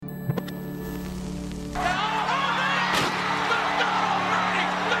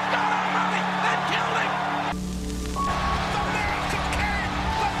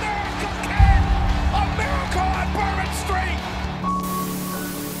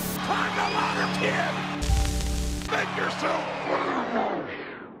kid. Make yourself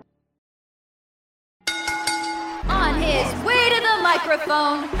on his way to the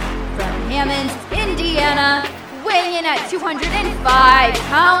microphone from Hammond, Indiana, weighing in at 205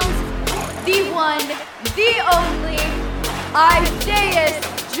 pounds, the one, the only, Isaiah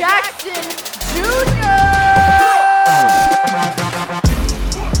Jackson Jr.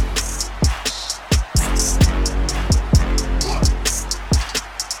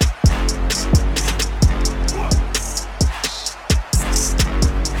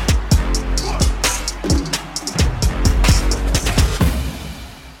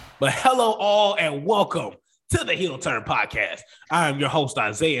 But hello all and welcome to the Heel Turn Podcast. I am your host,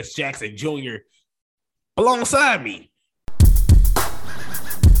 Isaiah Jackson Jr. Alongside me,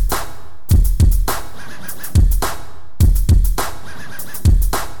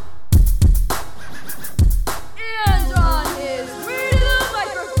 and on his way to the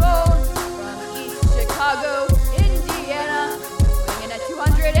microphone from East Chicago, Indiana, weighing in at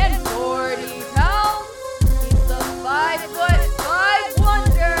 240 pounds, he's the 5'5"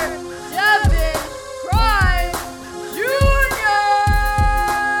 wonder, Devin Prime Jr.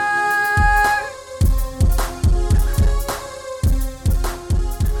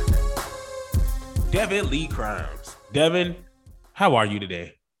 Devin Lee Crimes. Devin, how are you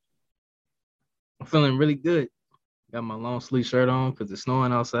today? I'm feeling really good. Got my long sleeve shirt on because it's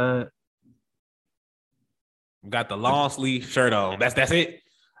snowing outside. Got the long sleeve shirt on. That's it.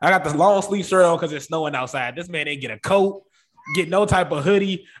 I got the long sleeve shirt on because it's snowing outside. This man ain't get a coat, get no type of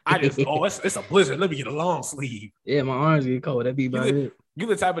hoodie. I just it's a blizzard. Let me get a long sleeve. Yeah, my arms get cold. That'd be about it. You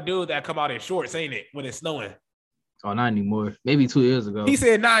the type of dude that come out in shorts, ain't it? When it's snowing. Oh, not anymore. Maybe 2 years ago. He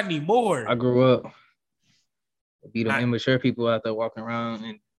said not anymore. I grew up. Be the immature people out there walking around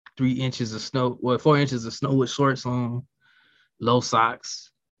in 3 inches of snow, 4 inches of snow with shorts on, low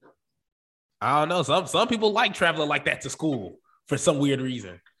socks. I don't know. Some people like traveling like that to school for some weird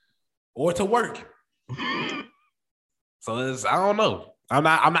reason, or to work. So I don't know. I'm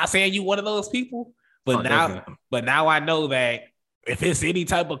not saying you one of those people, but now I know that if it's any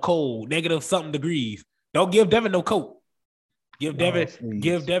type of cold, negative something degrees, don't give Devin no coat. Give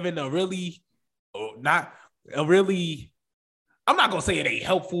Devin a really, not a really. I'm not gonna say it ain't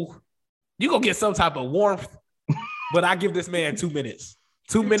helpful. You gonna get some type of warmth, but I give this man 2 minutes.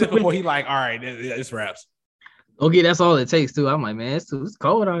 2 minutes before he like, all right, it's wraps. Okay, that's all it takes too. I'm like, man, it's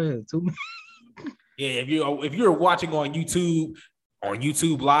cold out here. 2 minutes. Yeah, if you're watching on YouTube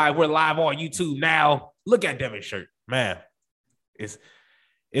Live, we're live on YouTube now. Look at Devin's shirt, man. He's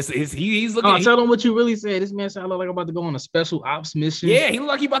looking. Tell them what you really said. This man sounded like I'm about to go on a special ops mission. Yeah, he look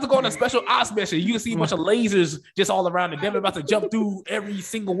like he about to go on a special ops mission. You can see a bunch of lasers just all around, and Devin about to jump through every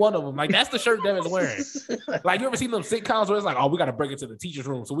single one of them. Like that's the shirt Devin's wearing. Like you ever seen them sitcoms where it's like, oh, we got to break into the teacher's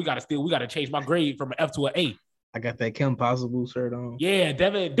room, so we got to change my grade from an F to an A. I got that Kim Possible shirt on. Yeah,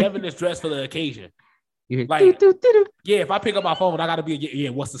 Devin is dressed for the occasion. Like, yeah, if I pick up my phone, I gotta be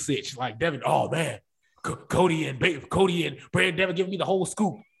what's the sitch? Like Devin, oh man, Cody and Brandi Devin giving me the whole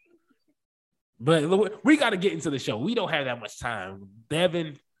scoop. But we got to get into the show. We don't have that much time.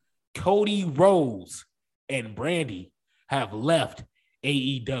 Devin, Cody Rhodes, and Brandi have left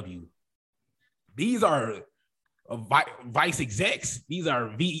AEW. These are vice execs. These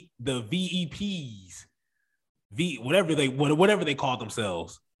are the VEPs, whatever they call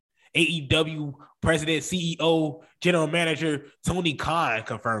themselves. AEW president, CEO, general manager Tony Khan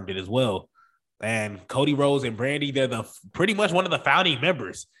confirmed it as well. And Cody Rhodes and Brandi, they're pretty much one of the founding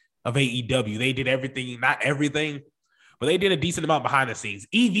members of AEW. They did everything, not everything, but they did a decent amount behind the scenes.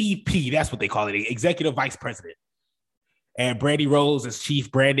 EVP, that's what they call it, executive vice president. And Brandi Rhodes is chief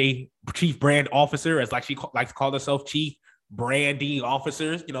brand officer, as like she likes to call herself, chief branding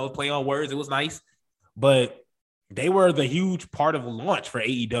officer. Play on words. It was nice, but they were the huge part of the launch for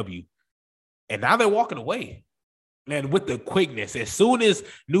AEW, and now they're walking away. And with the quickness, as soon as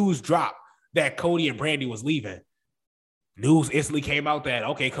news dropped that Cody and Brandi was leaving, news instantly came out that,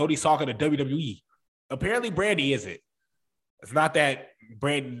 okay, Cody's talking to WWE. Apparently, Brandi isn't. It's not that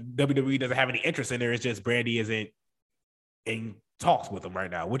WWE doesn't have any interest in her. It's just Brandi isn't in talks with him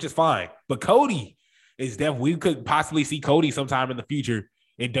right now, which is fine. But Cody is definitely, we could possibly see Cody sometime in the future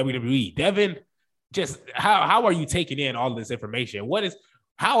in WWE. Devin, just how are you taking in all of this information?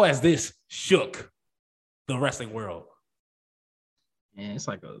 How has this shook the wrestling world? Man, it's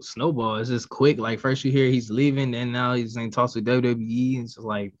like a snowball. It's just quick. Like first you hear he's leaving, and now he's in talks with WWE. And it's just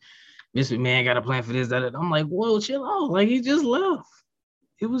like, Mr. McMahon got a plan for this, that. I'm like, whoa, chill out. Like he just left.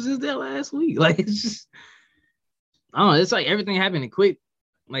 It was just there last week. Like it's just, I don't know. It's like everything happening quick.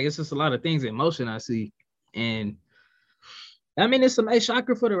 Like it's just a lot of things in motion I see, and I mean it's a nice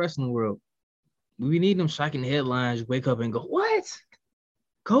shocker for the wrestling world. We need them shocking headlines. Wake up and go, what?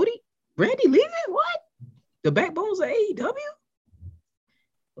 Cody? Brandi leaving? What? The backbones of AEW?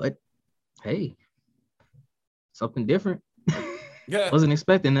 But hey, something different. Yeah. Wasn't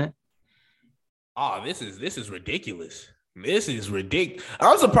expecting that. Oh, this is ridiculous. This is ridiculous.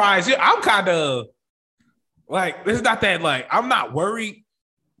 I'm surprised. I'm kind of like, it's not that, like, I'm not worried,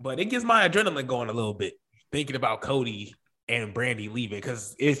 but it gets my adrenaline going a little bit thinking about Cody and Brandi leaving,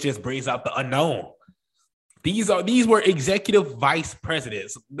 because it just brings out the unknown. These were executive vice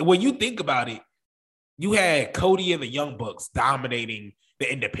presidents. When you think about it, you had Cody and the Young Bucks dominating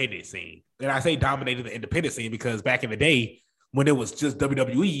the independent scene. And I say dominating the independent scene because back in the day, when it was just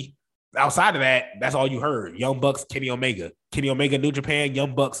WWE, outside of that, that's all you heard. Young Bucks, Kenny Omega, New Japan,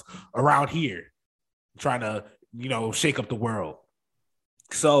 Young Bucks around here trying to, shake up the world.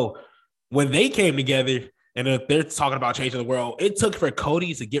 So when they came together and they're talking about changing the world, it took for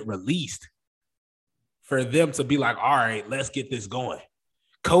Cody to get released for them to be like, all right, let's get this going.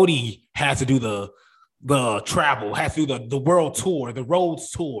 Cody had to do the travel, had to do the world tour, the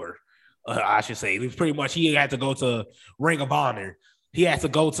Rhodes tour, I should say. It was pretty much, he had to go to Ring of Honor. He had to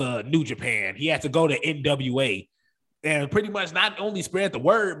go to New Japan. He had to go to NWA and pretty much not only spread the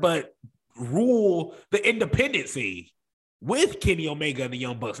word, but rule the independent scene with Kenny Omega and the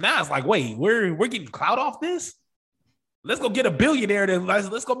Young Bucks. Now it's like, wait, we're getting clout off this? Let's go get a billionaire.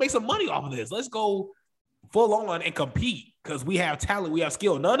 Let's go make some money off of this. Let's go full on and compete because we have talent, we have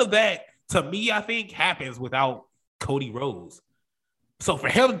skill. None of that, to me, I think, happens without Cody Rhodes. So for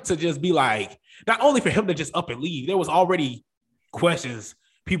him to just be like, not only for him to just up and leave, there was already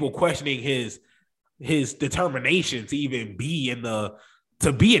people questioning his determination to even be in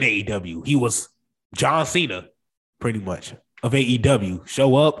AEW. He was John Cena, pretty much, of AEW.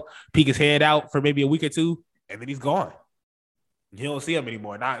 Show up, peek his head out for maybe a week or two, and then he's gone. You don't see him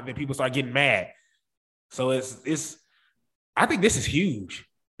anymore. Not then people start getting mad. So it's. I think this is huge.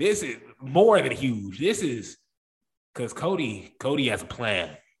 This is more than huge. This is because Cody has a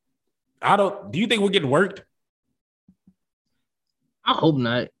plan. Do you think we're getting worked? I hope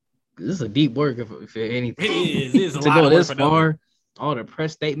not. This is a deep work, if anything. It is a to lot go of this work far, all the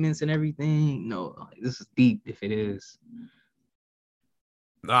press statements and everything. No, this is deep. If it is,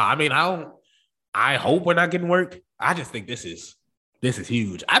 no, I mean, I hope we're not getting worked. I just think this is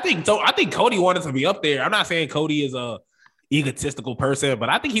huge. I think Cody wanted to be up there. I'm not saying Cody is a egotistical person, but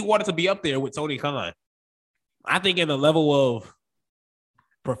I think he wanted to be up there with Tony Khan. I think in the level of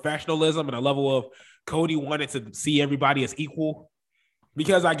professionalism and a level of Cody wanted to see everybody as equal.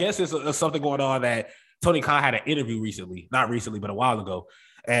 Because I guess there's something going on that Tony Khan had an interview recently, not recently, but a while ago.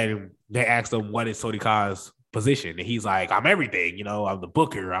 And they asked him, what is Tony Khan's position? And he's like, I'm everything. I'm the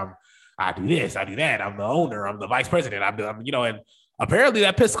booker. I do this, I do that. I'm the owner. I'm the vice president. I'm and apparently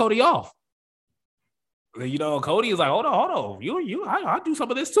that pissed Cody off. Cody is like, hold on. I do some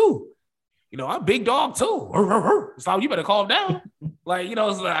of this too. I'm big dog too. So you better calm down.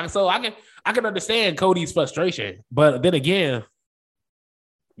 So I can understand Cody's frustration. But then again,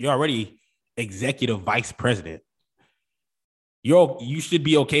 you're already executive vice president. You should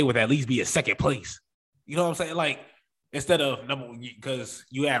be okay with at least be a second place. You know what I'm saying? Like, instead of because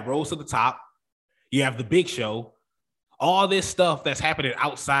you have Rose to the top, you have the Big Show, all this stuff that's happening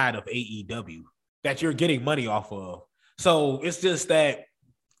outside of AEW that you're getting money off of. So it's just that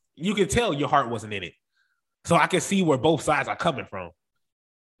you can tell your heart wasn't in it. So I can see where both sides are coming from.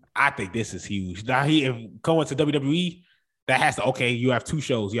 I think this is huge. Now going to WWE, that has to, you have two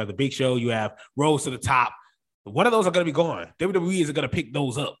shows. You have the Big Show, you have Rose to the top. One of those are going to be gone. WWE isn't going to pick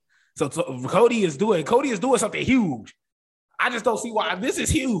those up. So Cody is doing something huge. I just don't see why. This is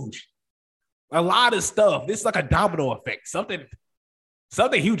huge. A lot of stuff. This is like a domino effect. Something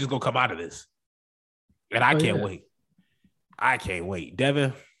huge is going to come out of this. And I can't wait. I can't wait.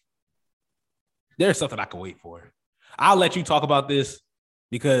 Devin, there's something I can wait for. I'll let you talk about this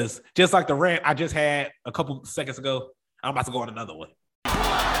because just like the rant I just had a couple seconds ago, I'm about to go on another one.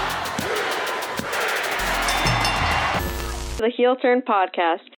 The Heel Turn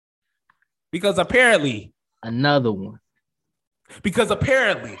Podcast. Because apparently. Another one. Because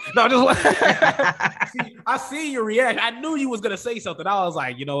apparently. No, just I see your reaction. I knew you was going to say something. I was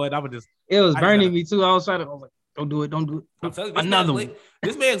like, you know what? I'm going to just. It was burning me too. I was like, don't do it. I'm telling you, another one.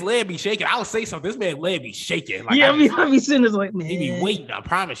 This man's leg be shaking. I would say something. This man's leg be shaking. Like, I be sitting there like, man. He be waiting. I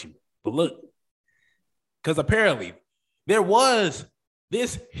promise you. But look. Because apparently. There was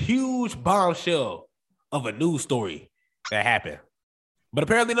this huge bombshell of a news story that happened. But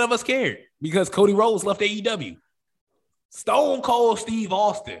apparently none of us cared because Cody Rhodes left AEW. Stone Cold Steve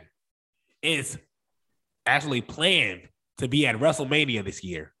Austin is actually planned to be at WrestleMania this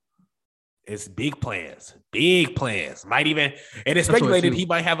year. It's big plans. Big plans. Might even, and it's speculated he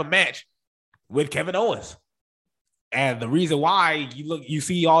might have a match with Kevin Owens. And the reason why you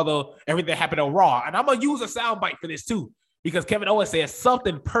see everything happened on Raw, and I'm gonna use a soundbite for this too, because Kevin Owens says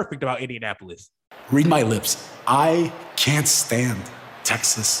something perfect about Indianapolis. Read my lips. I can't stand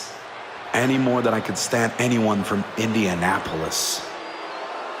Texas any more than I could stand anyone from Indianapolis.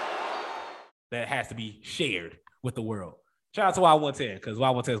 That has to be shared with the world. Shout out to Y110, because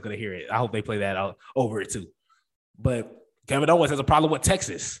Y110 is going to hear it. I hope they play that out over it too. But Kevin Owens has a problem with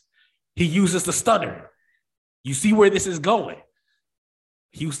Texas. He uses the stunner. You see where this is going.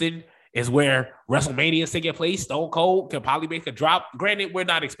 Houston is where WrestleMania is taking place. Stone Cold can probably make a drop. Granted,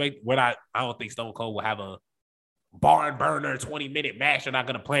 I don't think Stone Cold will have a barn burner 20-minute match. They're not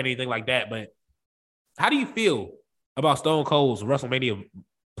going to plan anything like that. But how do you feel about Stone Cold's WrestleMania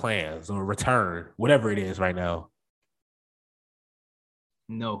plans or return, whatever it is right now?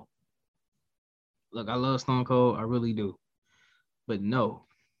 No. Look, I love Stone Cold. I really do. But no.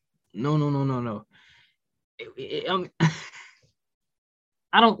 No.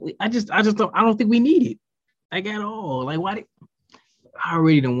 I don't think we need it. Like at all. Like why I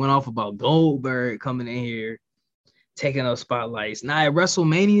already done went off about Goldberg coming in here, taking up spotlights. Now at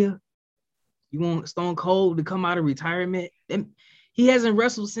WrestleMania, you want Stone Cold to come out of retirement? And he hasn't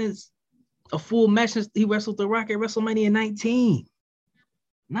wrestled since a full match since he wrestled The Rock at WrestleMania 19.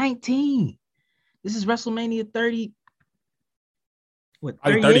 19. This is WrestleMania 30. What,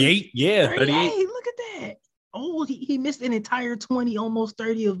 38? Yeah, 38. Look at that. Oh, he missed an entire 20, almost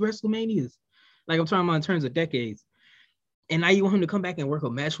 30 of WrestleManias. Like I'm talking about in terms of decades. And now you want him to come back and work a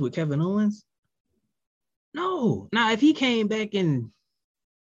match with Kevin Owens? No. Now, if he came back and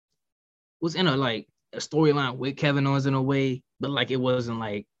was in a storyline with Kevin Owens in a way, but like it wasn't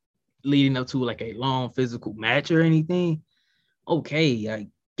like leading up to like a long physical match or anything, okay, I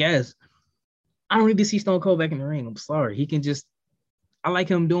guess. I don't need to see Stone Cold back in the ring. I'm sorry. He can just, I like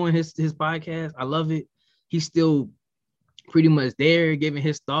him doing his podcast. I love it. He's still pretty much there, giving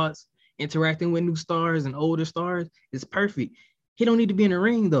his thoughts, interacting with new stars and older stars. It's perfect. He don't need to be in the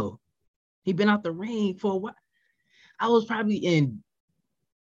ring though. He been out the ring for a while. I was probably in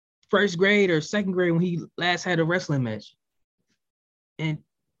first grade or second grade when he last had a wrestling match. And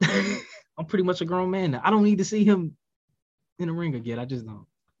I'm pretty much a grown man now. I don't need to see him in the ring again. I just don't.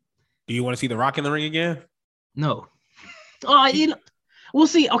 Do you want to see The Rock in the ring again? No. We'll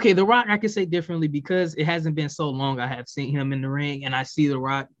see. Okay, The Rock, I can say differently because it hasn't been so long I have seen him in the ring, and I see The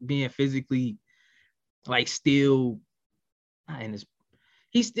Rock being physically, like, still,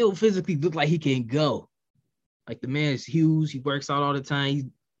 he still physically look like he can go. Like, the man is huge. He works out all the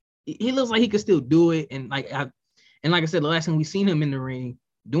time. He looks like he could still do it. And like I said, the last time we seen him in the ring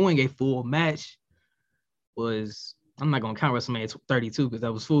doing a full match was, I'm not gonna count WrestleMania 32 because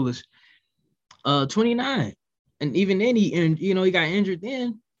that was foolish. 29. And even then he got injured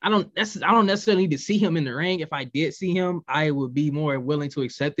then. I don't necessarily need to see him in the ring. If I did see him, I would be more willing to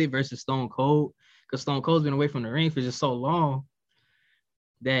accept it versus Stone Cold, because Stone Cold's been away from the ring for just so long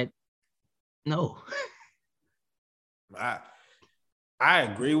that no. I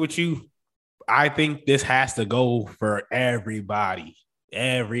agree with you. I think this has to go for everybody.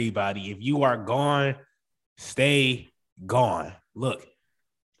 Everybody. If you are gone, stay gone. Look,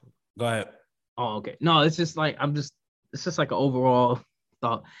 go ahead. Oh, okay. No, it's just like it's just like an overall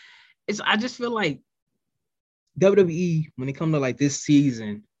thought. I just feel like WWE, when it comes to like this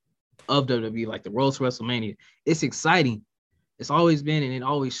season of WWE, like the Road to WrestleMania, it's exciting. It's always been and it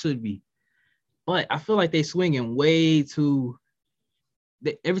always should be. But I feel like they swinging way too.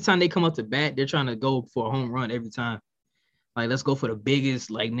 Every time they come up to bat, they're trying to go for a home run every time. Like, let's go for the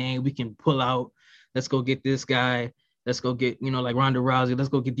biggest like name we can pull out. Let's go get this guy. Let's go get, like Ronda Rousey. Let's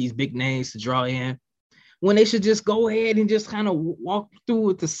go get these big names to draw in. When they should just go ahead and just kind of walk through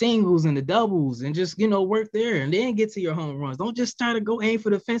with the singles and the doubles and just, work there and then get to your home runs. Don't just try to go aim for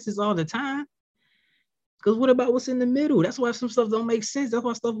the fences all the time. Because what about what's in the middle? That's why some stuff don't make sense. That's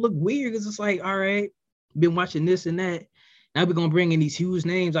why stuff look weird. Because it's like, all right, been watching this and that. Now we're going to bring in these huge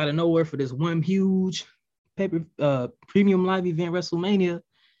names out of nowhere for this one huge premium live event, WrestleMania.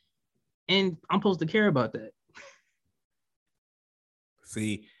 And I'm supposed to care about that.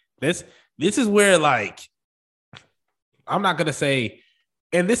 See, this is where, like, I'm not gonna say,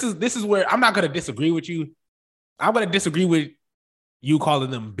 and this is where I'm not gonna disagree with you. I'm gonna disagree with you calling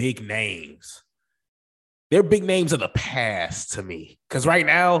them big names. They're big names of the past to me. Because right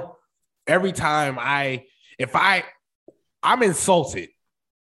now, every time I'm insulted.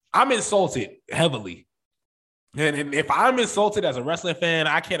 I'm insulted heavily. And if I'm insulted as a wrestling fan,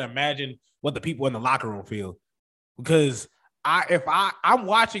 I can't imagine what the people in the locker room feel. Because I'm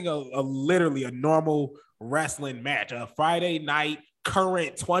watching a literally a normal wrestling match, a Friday night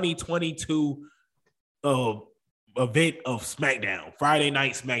current 2022 event of SmackDown, Friday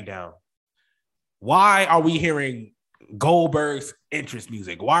night SmackDown. Why are we hearing Goldberg's entrance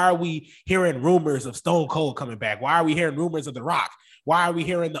music? Why are we hearing rumors of Stone Cold coming back? Why are we hearing rumors of The Rock? Why are we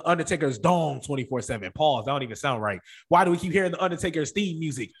hearing The Undertaker's dong 24/7? Pause. That don't even sound right. Why do we keep hearing The Undertaker's theme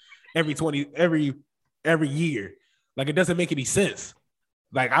music every year? Like, it doesn't make any sense.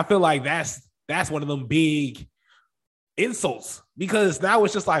 Like, I feel like that's one of them big insults, because now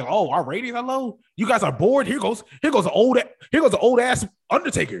it's just like, oh, our ratings are low. You guys are bored. Here goes an old ass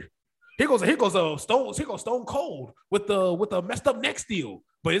Undertaker. Here goes Stone Cold with the messed up neck steal.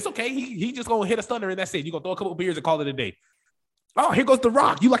 But it's okay. He just gonna hit a stunner and that's it. You gonna throw a couple of beers and call it a day. Oh, here goes The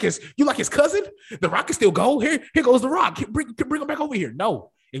Rock. You like his cousin? The Rock can still go. Here goes The Rock. Bring him back over here.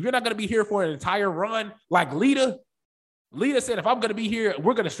 No, if you're not gonna be here for an entire run, like Lita said, if I'm gonna be here,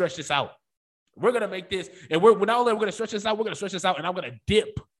 we're gonna stretch this out. We're gonna make this, and we're not only gonna stretch this out, and I'm gonna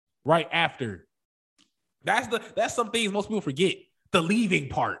dip right after. That's some things most people forget. The leaving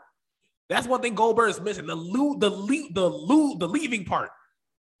part. That's one thing Goldberg is missing. The leaving part.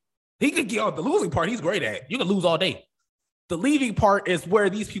 He could get the losing part. He's great at. You can lose all day. The leaving part is where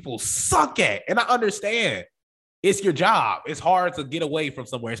these people suck at, and I understand. It's your job. It's hard to get away from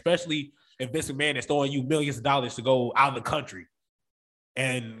somewhere, especially if Vince McMahon is throwing you millions of dollars to go out of the country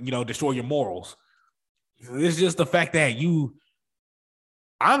and, destroy your morals. It's just the fact that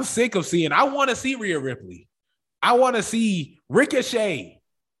I'm sick of seeing. I want to see Rhea Ripley. I want to see Ricochet.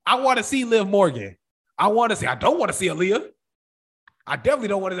 I want to see Liv Morgan. I don't want to see Aaliyah. I definitely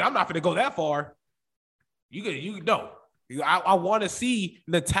don't want to. I'm not going to go that far. You know. I want to see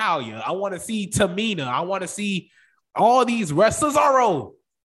Natalya. I want to see Tamina. I want to see all these wrestlers. Cesaro,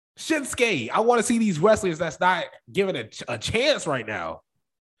 Shinsuke. I want to see these wrestlers that's not given a chance right now.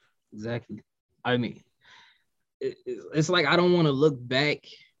 Exactly. I mean, it's like I don't want to look back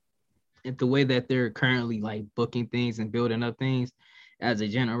at the way that they're currently like booking things and building up things as a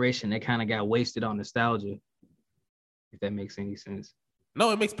generation that kind of got wasted on nostalgia, if that makes any sense. No,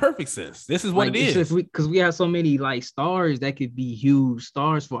 it makes perfect sense. This is what it is. Because we have so many like stars that could be huge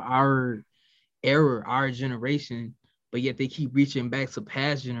stars for our era, our generation, but yet they keep reaching back to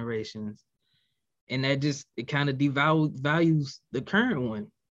past generations. And that just, it kind of devalues the current one.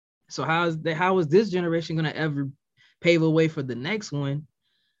 So how is this generation going to ever pave a way for the next one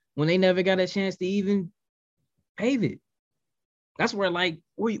when they never got a chance to even pave it? That's where, like,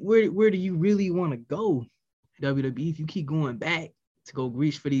 where do you really want to go, WWE, if you keep going back to go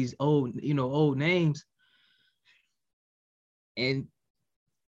reach for these old names? And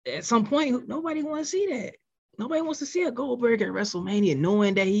at some point, nobody wants to see that. Nobody wants to see a Goldberg at WrestleMania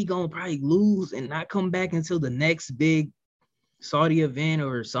knowing that he going to probably lose and not come back until the next big Saudi event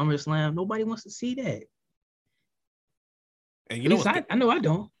or SummerSlam. Nobody wants to see that. And I know I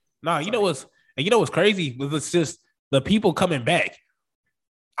don't. No, you know what's crazy? It's just the people coming back.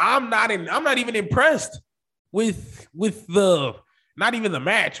 I'm not even impressed with the, not even the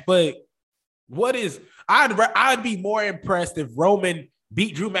match, but I'd be more impressed if Roman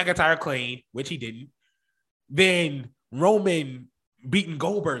beat Drew McIntyre clean, which he didn't, than Roman beating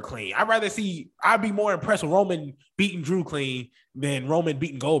Goldberg clean. I'd be more impressed with Roman beating Drew clean than Roman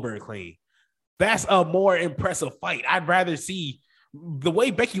beating Goldberg clean. That's a more impressive fight. I'd rather see the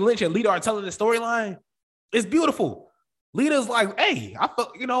way Becky Lynch and Lita are telling the storyline. It's beautiful. Lita's like, hey, I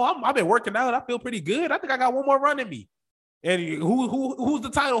feel, I've been working out. I feel pretty good. I think I got one more run in me. And who's the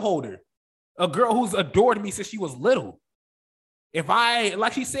title holder? A girl who's adored me since she was little. If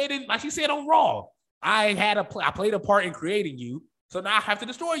like she said on Raw, I played a part in creating you, so now I have to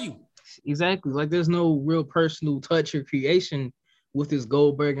destroy you. Exactly. Like, there's no real personal touch or creation with this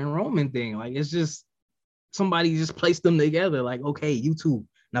Goldberg and Roman thing. Like, it's just somebody just placed them together. Like, okay, you two,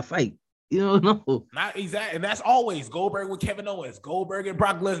 now fight. No. Not exactly. And that's always Goldberg with Kevin Owens, Goldberg and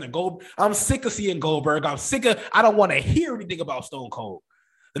Brock Lesnar. I'm sick of seeing Goldberg. I don't want to hear anything about Stone Cold.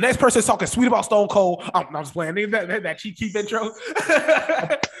 The next person talking sweet about Stone Cold. I'm just playing that cheap intro.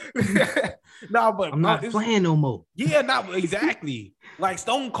 No, but I'm not playing no more. Yeah, not exactly. Like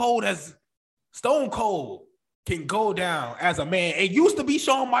Stone Cold can go down as a man. It used to be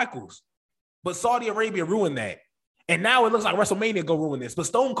Shawn Michaels, but Saudi Arabia ruined that. And now it looks like WrestleMania go ruin this. But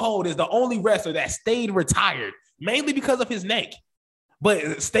Stone Cold is the only wrestler that stayed retired, mainly because of his neck,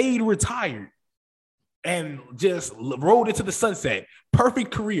 but stayed retired and just rode into the sunset.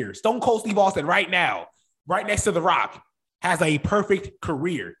 Perfect career. Stone Cold Steve Austin right now, right next to The Rock, has a perfect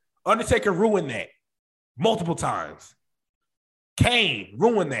career. Undertaker ruined that multiple times. Kane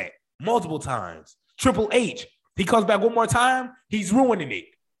ruined that multiple times. Triple H He comes back one more time, he's ruining it.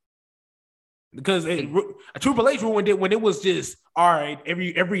 Because Triple H ruined it when it was just, all right,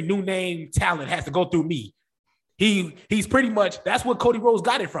 every new name talent has to go through me. He's pretty much, that's what Cody Rhodes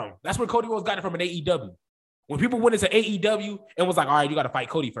got it from. That's where Cody Rhodes got it from in AEW. When people went into AEW and was like, all right, you got to fight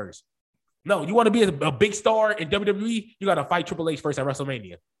Cody first. No, you want to be a big star in WWE, you got to fight Triple H first at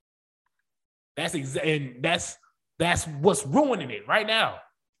WrestleMania. That's what's ruining it right now.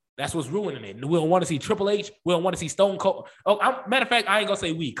 That's what's ruining it. We don't want to see Triple H. We don't want to see Stone Cold. Matter of fact, I ain't gonna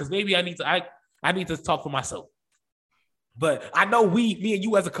say we, because maybe I need to talk for myself. But I know me and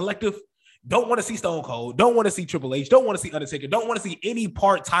you as a collective don't want to see Stone Cold, don't want to see Triple H, don't want to see Undertaker, don't want to see any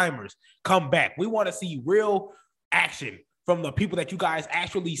part-timers come back. We want to see real action from the people that you guys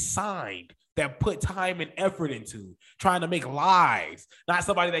actually signed, that put time and effort into trying to make lives, not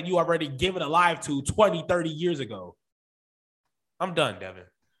somebody that you already given a life to 20, 30 years ago. I'm done, Devin.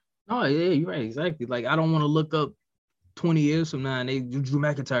 Oh, yeah, you're right. Exactly. Like, I don't want to look up 20 years from now and Drew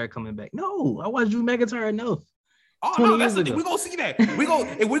McIntyre coming back. No, I watched Drew McIntyre enough. Oh, no, that's the thing. We're going to see that.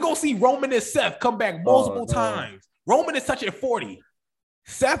 We're going to see Roman and Seth come back multiple times. Roman is touching 40.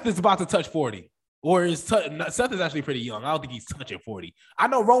 Seth is about to touch 40. Or Seth is actually pretty young. I don't think he's touching 40. I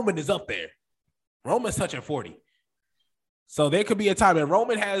know Roman is up there. Roman's touching 40. So there could be a time that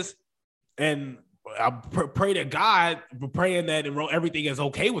Roman has, and I pray to God, praying that everything is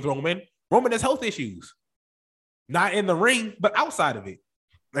okay with Roman. Roman has health issues. Not in the ring, but outside of it.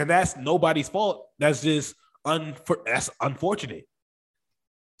 And that's nobody's fault. That's just that's unfortunate.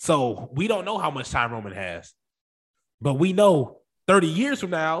 So we don't know how much time Roman has. But we know 30 years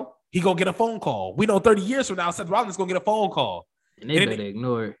from now, he going to get a phone call. We know 30 years from now, Seth Rollins going to get a phone call. And they better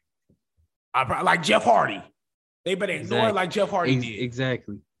ignore it. Like Jeff Hardy. They better ignore it like Jeff Hardy did.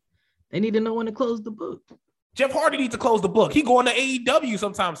 Exactly. They need to know when to close the book. Jeff Hardy needs to close the book. He going to AEW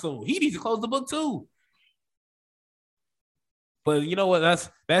sometime soon. He needs to close the book too. But you know what? That's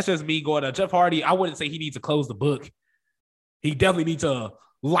just me going to Jeff Hardy. I wouldn't say he needs to close the book. He definitely needs to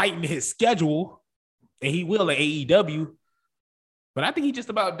lighten his schedule, and he will at AEW. But I think he's just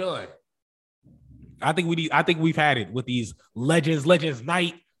about done. I think we've had it with these Legends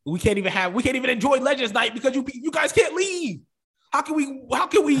Night. We can't even enjoy Legends Night because you guys can't leave. How can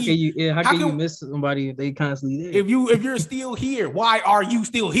you miss somebody if they constantly there? If you're still here, why are you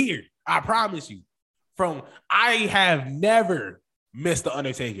still here? I promise you. I have never missed The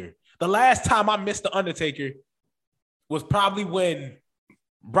Undertaker. The last time I missed The Undertaker was probably when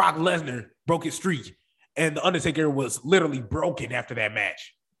Brock Lesnar broke his streak, and The Undertaker was literally broken after that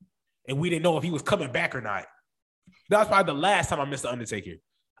match. And we didn't know if he was coming back or not. That was probably the last time I missed The Undertaker.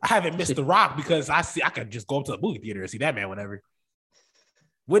 I haven't missed The Rock because I could just go up to the movie theater and see that man whenever.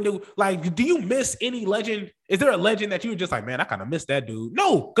 Do you miss any legend? Is there a legend that you were just like, man, I kind of miss that dude?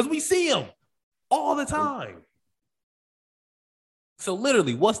 No, because we see him all the time. So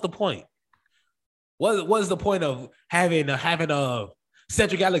literally, what's the point? What is the point of having a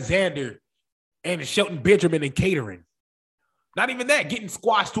Cedric Alexander and Shelton Benjamin and catering? Not even that, getting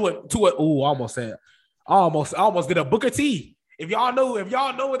squashed to it. Ooh, I almost did a Booker T. If y'all know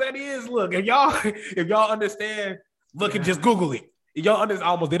what that is, look. If y'all understand, look and just Google it. If y'all understand,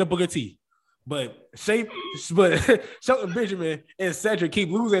 I almost did a Booker T. But Shelton Benjamin and Cedric keep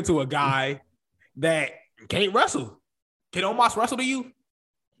losing to a guy that can't wrestle. Can Omos wrestle to you?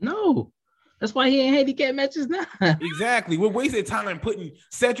 No. That's why he ain't handicap matches now. Exactly. We're wasting time putting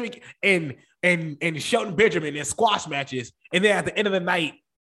Cedric and Shelton Benjamin in squash matches, and then at the end of the night,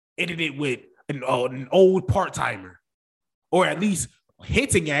 ended it with an old part-timer. Or at least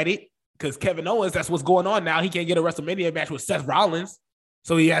hinting at it, because Kevin Owens, that's what's going on now. He can't get a WrestleMania match with Seth Rollins,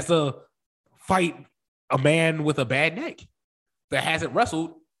 so he has to fight a man with a bad neck that hasn't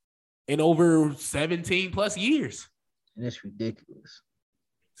wrestled in over 17 plus years. And that's ridiculous.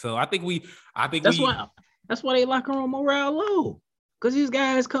 So I think that's why they locker room morale low. Because these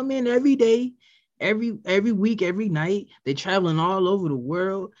guys come in every day, every week, every night. They traveling all over the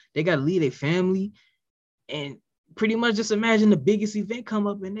world. They got to leave their family. And pretty much just imagine the biggest event come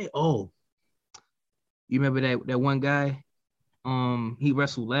up and you remember that one guy? He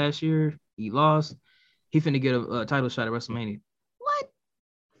wrestled last year. He lost. He finna get a title shot at WrestleMania. What?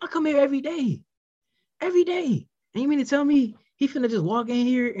 I come here every day. Every day. And you mean to tell me he finna just walk in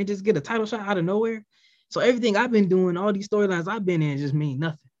here and just get a title shot out of nowhere? So everything I've been doing, all these storylines I've been in just mean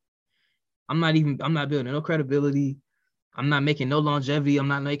nothing. I'm not building no credibility. I'm not making no longevity. I'm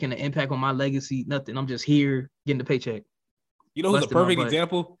not making an impact on my legacy. Nothing. I'm just here getting the paycheck. You know who's a perfect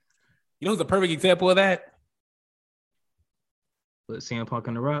example? You know who's a perfect example of that? What, CM Punk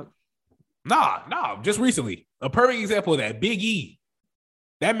and The Rock? Nah, just recently. A perfect example of that. Big E.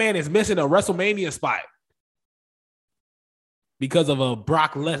 That man is missing a WrestleMania spot. because of a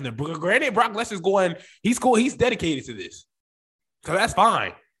Brock Lesnar. Granted, Brock Lesnar's going, he's cool, he's dedicated to this. So that's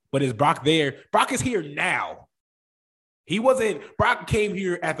fine. But is Brock there? Brock is here now. Brock came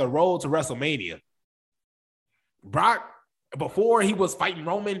here at the road to WrestleMania. Brock, before he was fighting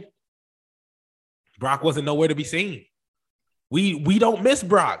Roman, Brock wasn't nowhere to be seen. We don't miss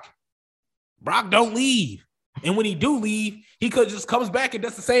Brock. Brock don't leave. And when he do leave, he could just comes back and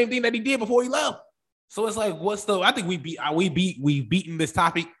does the same thing that he did before he left. So it's like, I think we've beaten this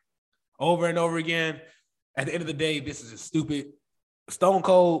topic over and over again. At the end of the day, this is just stupid. Stone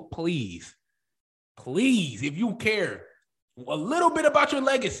Cold, please, if you care a little bit about your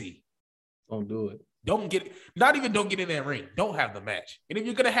legacy, don't do it. Don't get in that ring. Don't have the match. And if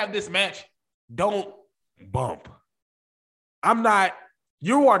you're going to have this match, don't bump.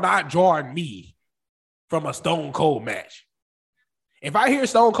 You are not drawing me from a Stone Cold match. If I hear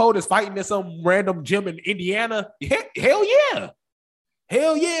Stone Cold is fighting in some random gym in Indiana, hell yeah.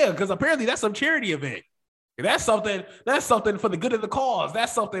 Hell yeah. Because apparently that's some charity event. And that's something for the good of the cause.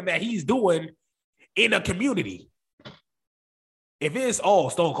 That's something that he's doing in a community. If it's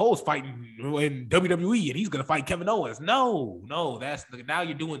Stone Cold's fighting in WWE and he's gonna fight Kevin Owens, no, now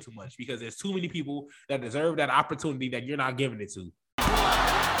you're doing too much because there's too many people that deserve that opportunity that you're not giving it to.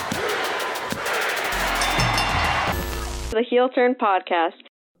 The Heel Turn Podcast.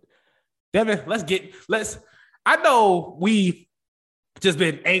 Devin, I know we've just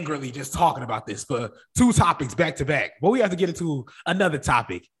been angrily just talking about this for 2 topics back to back, but we have to get into another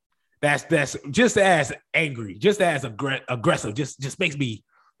topic that's just as angry, just as aggressive, just makes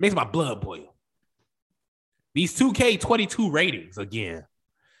my blood boil. These 2K22 ratings again,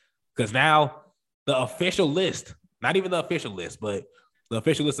 because now the official list, not even the official list, but the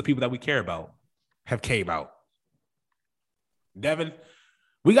official list of people that we care about have came out. Devin,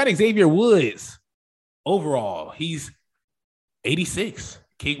 we got Xavier Woods overall. He's 86.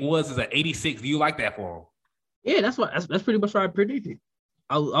 King Woods is at 86. Do you like that for him? Yeah, that's pretty much what I predicted.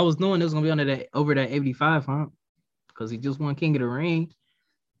 I was knowing it was gonna be over that 85 hump because he just won King of the Ring.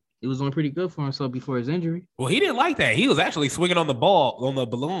 It was doing pretty good for himself before his injury. Well, he didn't like that. He was actually swinging on the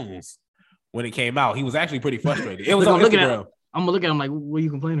balloons when it came out. He was actually pretty frustrated. It was on Instagram. I'm gonna look at him like, what are you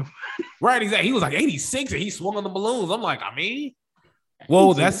complaining about? Right, exactly. He was like 86 and he swung on the balloons. I'm like,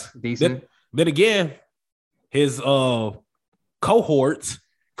 well, that's decent. Then again, his cohorts,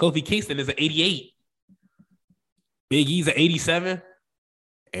 Kofi Kingston is an 88. Big E's an 87.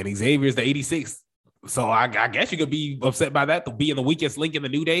 And Xavier's the 86. So I guess you could be upset by that, to be in the weakest link in the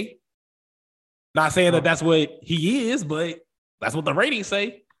New Day. Not saying that that's what he is, but that's what the ratings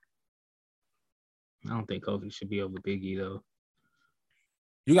say. I don't think Kofi should be over Big E, though.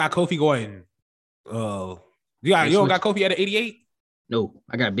 You got Kofi going. You don't got Kofi at an 88? No,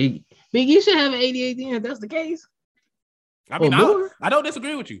 I got Big E. Big E should have an 88 then, if that's the case. I mean, I don't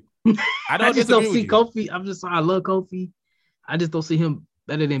disagree with you. I just don't see Kofi. I love Kofi. I just don't see him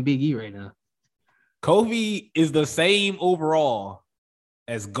better than Big E right now. Kofi is the same overall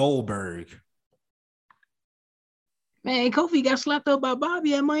as Goldberg. Man, Kofi got slapped up by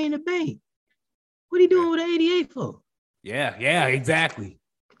Bobby at Money in the Bank. What are you doing with an 88 for? Yeah, exactly.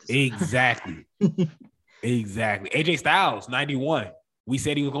 Exactly. AJ Styles, 91. We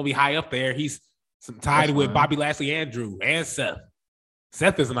said he was going to be high up there. He's tied with Bobby Lashley, Andrew, and Seth.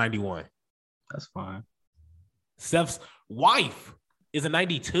 Seth is a 91. That's fine. Seth's wife is a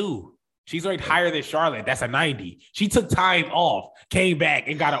 92. She's ranked higher than Charlotte. That's a 90. She took time off, came back,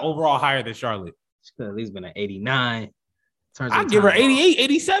 and got an overall higher than Charlotte. She could at least been an 89. I'd give her 88,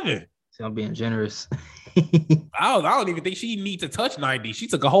 87. See, I'm being generous. I don't even think she needs to touch 90. She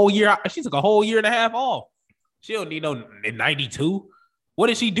took a whole year and a half off. She don't need no 92. What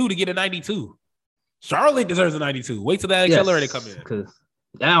did she do to get a 92? Charlotte deserves a 92. Wait till that accelerator come in.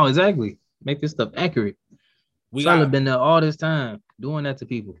 Now, exactly. Make this stuff accurate. Charlotte been there all this time doing that to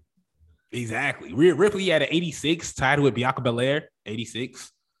people. Exactly. Rhea Ripley had an 86, tied with Bianca Belair,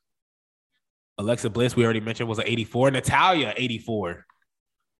 86. Alexa Bliss, we already mentioned, was an 84. Natalya, 84.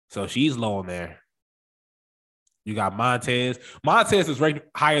 So she's low on there. You got Montez. Montez is ranked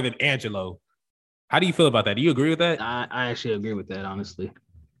higher than Angelo. How do you feel about that? Do you agree with that? I actually agree with that, honestly.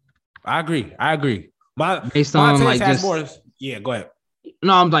 I agree. Based on Montez like has just more. Yeah, go ahead.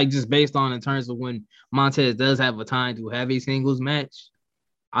 No, I'm like just based on in terms of when Montez does have a time to have a singles match,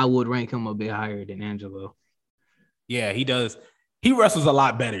 I would rank him a bit higher than Angelo. Yeah, he does. He wrestles a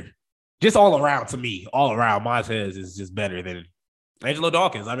lot better. Just all around to me. All around, Montez is just better than Angelo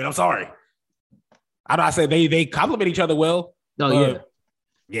Dawkins. I mean, I'm sorry. I'm not saying they complement each other well.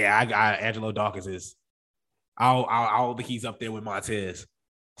 Yeah, I got Angelo Dawkins is. I don't think he's up there with Montez.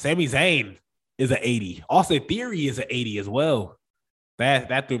 Sami Zayn is an 80. Austin Theory is an 80 as well.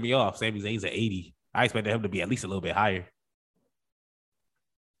 That threw me off. Sami Zayn's an 80. I expected him to be at least a little bit higher.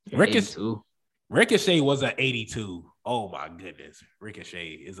 Ricochet was an 82. Oh my goodness. Ricochet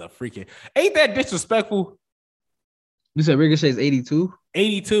is a freaking. Ain't that disrespectful? You said Ricochet's 82?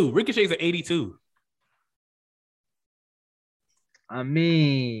 82. Ricochet's an 82. I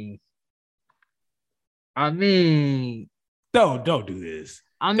mean, don't do this.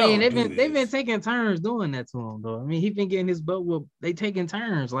 I mean, they've been taking turns doing that to him, though. I mean, he's been getting his butt whooped. They taking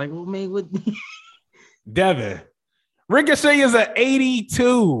turns. Like, well, man, what? Devin, Ricochet is an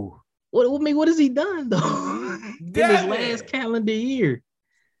 82. What has he done though? In his last calendar year.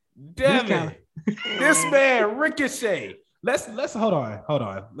 Devin, this man Ricochet. Let's hold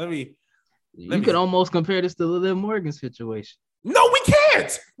on. You could almost compare this to Liv Morgan's situation. No, we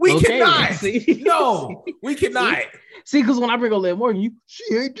can't. We cannot. See? No, we cannot. See, because when I bring up Liv Morgan,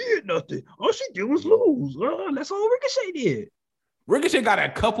 she ain't did nothing. All she did was lose. That's all Ricochet did. Ricochet got a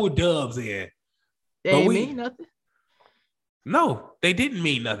couple dubs in. They ain't mean nothing. No, they didn't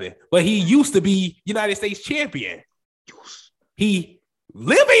mean nothing. But he used to be United States champion. Liv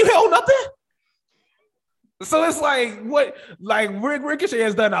ain't held nothing. So it's like what? Like Ricochet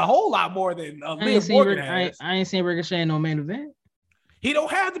has done a whole lot more than Liv Morgan has. I ain't seen Ricochet in no main event. He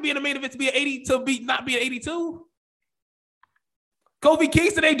don't have to be in the main event to be an 80 not be an 82. Kofi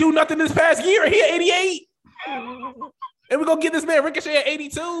Kingston ain't do nothing this past year. He at 88. And we're gonna get this man Ricochet at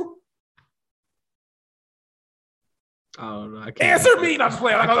 82. Oh no, I can't. Answer me. I'm just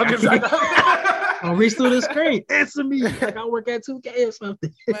playing. I'll reach through the screen. Answer me. Like I work at 2K or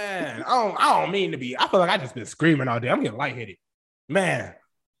something. Man, I don't mean to be. I feel like I just been screaming all day. I'm getting lightheaded. Man.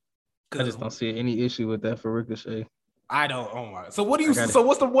 I just don't see any issue with that for Ricochet. I don't. Oh my. So what do you? So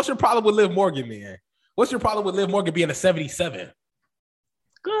what's your problem with Liv Morgan, man? What's your problem with Liv Morgan being a 77?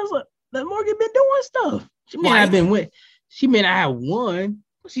 Because Liv Morgan been doing stuff. She may not have won,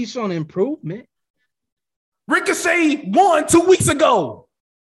 but she's shown improvement. Ricochet won 2 weeks ago.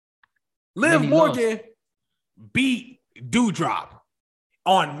 Liv Morgan beat Doudrop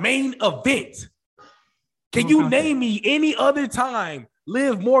on main event. Can you name me any other time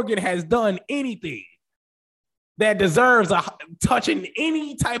Liv Morgan has done anything that deserves touching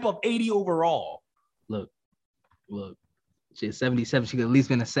any type of 80 overall? Look. She's 77. She could at least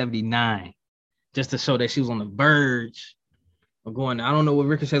been a 79 just to show that she was on the verge of going. I don't know what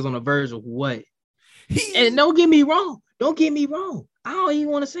Ricochet's on the verge of what. And don't get me wrong. I don't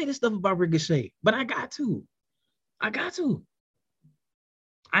even want to say this stuff about Ricochet, but I got to. I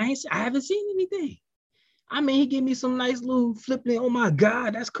haven't seen anything. I mean, he gave me some nice little flipping. Oh my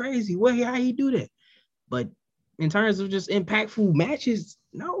God, that's crazy. How he do that? But in terms of just impactful matches,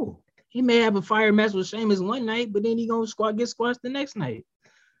 no. He may have a fire match with Sheamus one night, but then he gonna get squashed the next night.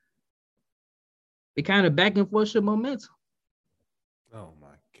 It kind of back and forth your momentum. Oh my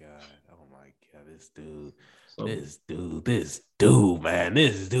God. This dude, man.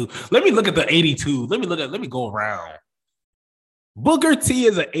 Let me look at the 82. Let me go around. Booker T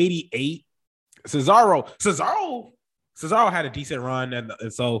is an 88. Cesaro had a decent run,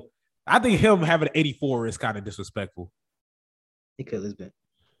 and so I think him having an 84 is kind of disrespectful. It could have been.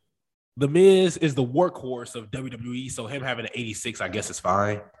 The Miz is the workhorse of WWE, so him having an 86, I guess, is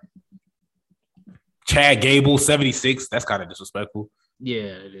fine. Chad Gable, 76. That's kind of disrespectful. Yeah,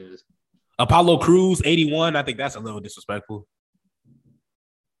 it is. Apollo Crews, 81. I think that's a little disrespectful.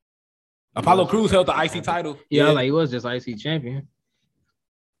 Apollo Crews held the IC title. Yeah, like he was just IC champion.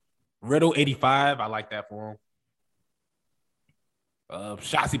 Riddle, 85. I like that for him.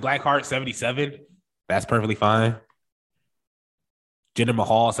 Shotzi Blackheart, 77. That's perfectly fine. Jinder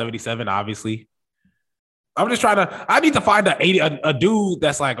Mahal, 77, obviously. I'm just I need to find a dude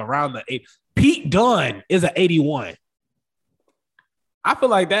that's like around the 8. Pete Dunne is an 81. I feel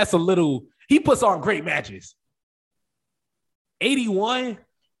like that's a little, he puts on great matches. 81?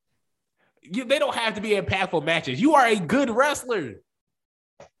 They don't have to be impactful matches. You are a good wrestler.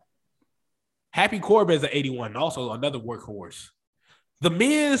 Happy Corbin is an 81, also another workhorse. The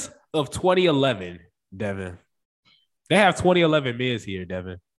Miz of 2011, Devin. They have 2011 Miz here,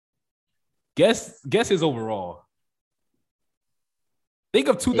 Devin. Guess his overall. Think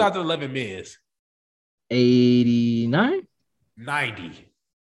of 2011 Miz. 89? 90.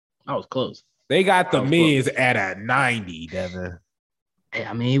 I was close. They got the Miz at a 90, Devin. Hey,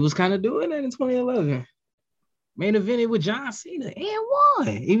 I mean, he was kind of doing that in 2011. Main evented with John Cena and won,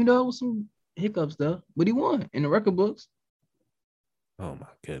 even though it was some hiccups though. But he won in the record books. Oh my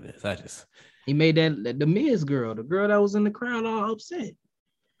goodness! He made that the Miz girl, the girl that was in the crowd, all upset.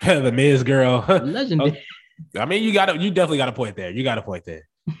 The Miz girl, legendary. I mean, you definitely got a point there. You got a point there.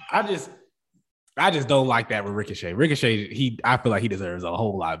 I just don't like that with Ricochet. Ricochet, I feel like he deserves a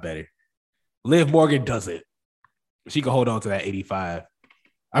whole lot better. Liv Morgan doesn't. She can hold on to that 85.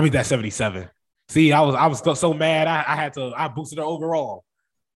 I mean that 77. See, I was so mad. I boosted her overall.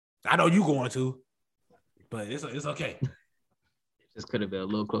 I know you going to, but it's okay. Just could have been a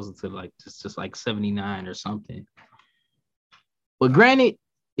little closer to like just like 79 or something. But granted,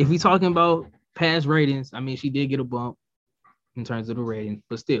 if we talking about past ratings, I mean she did get a bump in terms of the rating,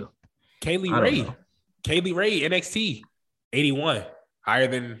 but still. Kaylee Ray, NXT, 81, higher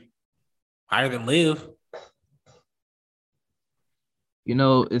than Liv. You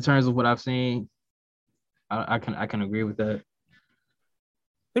know, in terms of what I've seen, I can agree with that.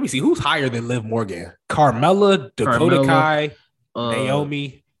 Let me see who's higher than Liv Morgan. Dakota Kai,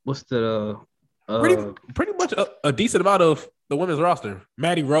 Naomi. What's the pretty much a decent amount of the women's roster.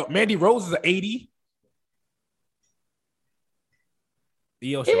 Mandy Rose is an 80.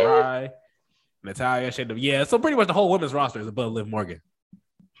 Io Shirai, Natalya, so pretty much the whole women's roster is above Liv Morgan.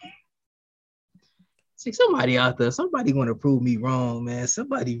 See, somebody out there, somebody want to prove me wrong, man.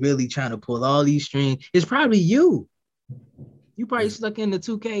 Somebody really trying to pull all these strings. It's probably you. You probably stuck in the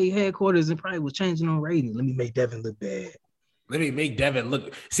 2K headquarters and probably was changing on ratings. Let me make Devin look bad. Let me make Devin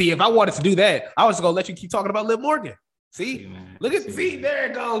look. See, if I wanted to do that, I was just gonna let you keep talking about Liv Morgan. See, there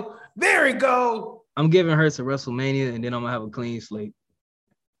it go. There it go. I'm giving her to WrestleMania, and then I'm gonna have a clean slate.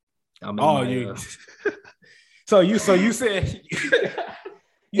 So you said you said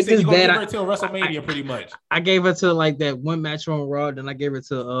you're gonna give her till WrestleMania, pretty much. I gave her to like that one match on Raw, then I gave her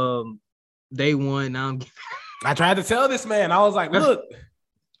to day one. Now I tried to tell this man. I was like, look,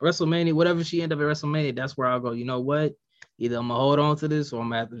 WrestleMania, whatever she end up at WrestleMania, that's where I'll go. You know what? Either I'm gonna hold on to this or I'm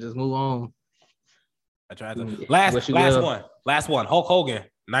gonna have to just move on. I tried to last one. Hulk Hogan,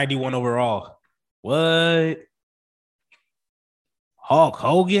 91 overall. What? Hulk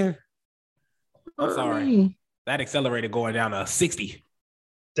Hogan? I'm sorry. That accelerated going down to 60.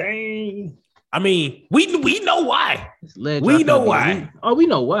 Dang. I mean, we know why. We know why. We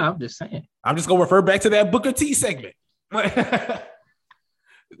know why. I'm just saying. I'm just gonna refer back to that Booker T segment.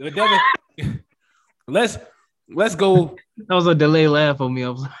 Devin, let's go. That was a delayed laugh on me. I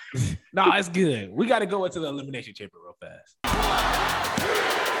was like, no, it's good. We got to go into the Elimination Chamber real fast.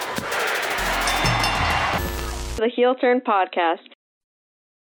 The Heel Turn Podcast.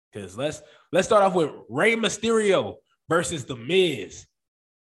 Because let's start off with Rey Mysterio versus The Miz.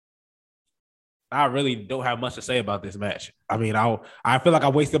 I really don't have much to say about this match. I mean, I feel like I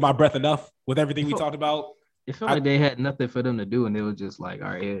wasted my breath enough with everything we talked about. It felt like they had nothing for them to do, and they were just like, all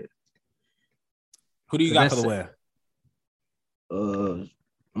right. Who do you got for the win? I'm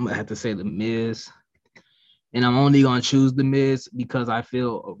gonna have to say The Miz, and I'm only gonna choose The Miz because I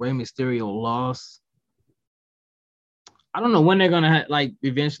feel Rey Mysterio lost. I don't know when they're gonna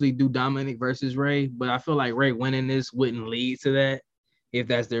eventually do Dominic versus Rey, but I feel like Rey winning this wouldn't lead to that if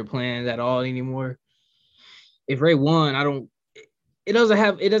that's their plans at all anymore. If Rey won, it doesn't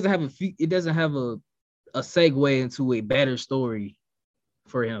have a segue into a better story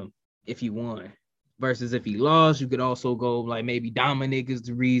for him if he won. Versus if he lost, you could also go like maybe Dominic is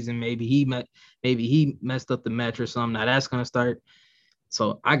the reason. Maybe he messed up the match or something. Now that's gonna start.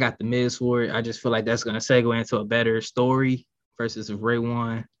 So I got The Miz for it. I just feel like that's gonna segue into a better story versus if Rey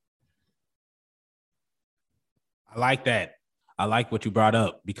won. I like that. I like what you brought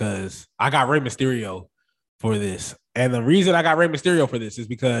up because I got Rey Mysterio for this, and the reason I got Rey Mysterio for this is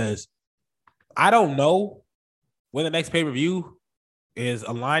because I don't know when the next pay-per-view is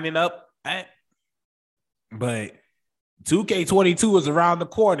aligning up at. But 2K22 is around the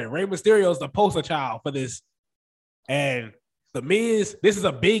corner. Rey Mysterio is the poster child for this. And The Miz, this is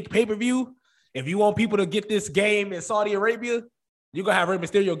a big pay-per-view. If you want people to get this game in Saudi Arabia, you're going to have Rey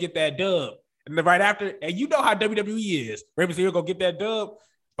Mysterio get that dub. And then right after, and you know how WWE is. Rey Mysterio going to get that dub.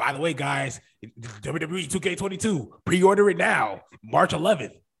 By the way, guys, WWE 2K22, pre-order it now, March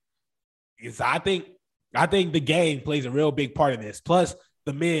 11th. So I think the game plays a real big part in this. Plus,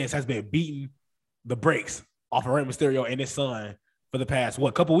 The Miz has been beating the brakes off of Rey Mysterio and his son for the past,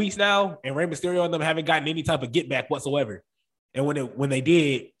 couple weeks now? And Rey Mysterio and them haven't gotten any type of get back whatsoever. And when they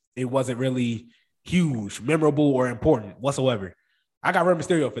did, it wasn't really huge, memorable, or important whatsoever. I got Rey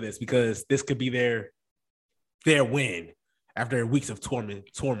Mysterio for this because this could be their win after weeks of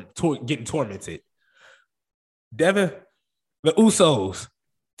getting tormented. Devin, the Usos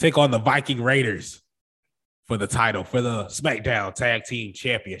take on the Viking Raiders for the title, for the SmackDown Tag Team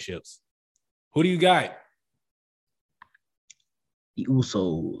Championships. Who do you got? The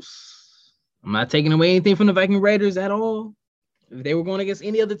Usos. I'm not taking away anything from the Viking Raiders at all. If they were going against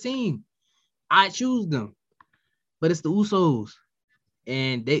any other team, I'd choose them. But it's the Usos.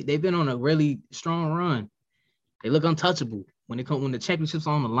 and they've been on a really strong run. They look untouchable when the championship's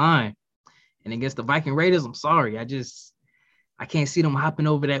on the line. And against the Viking Raiders, I'm sorry, I can't see them hopping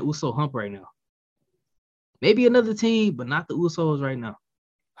over that Uso hump right now. Maybe another team, but not the Usos right now.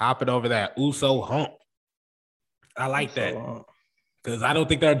 Hopping over that Uso hump. I like that because I don't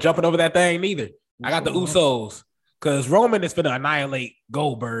think they're jumping over that thing neither. I got the Usos because Roman is going to annihilate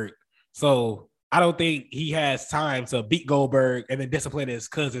Goldberg. So I don't think he has time to beat Goldberg and then discipline his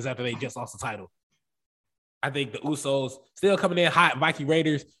cousins after they just lost the title. I think the Usos still coming in hot. Viking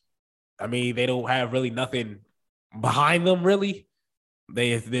Raiders, I mean, they don't have really nothing behind them, really.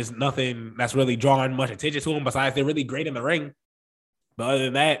 There's nothing that's really drawing much attention to them besides they're really great in the ring. But other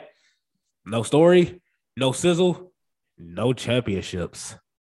than that, no story, no sizzle, no championships.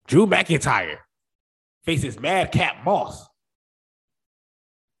 Drew McIntyre faces Madcap Moss.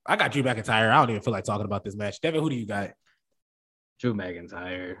 I got Drew McIntyre. I don't even feel like talking about this match. Devin, who do you got? Drew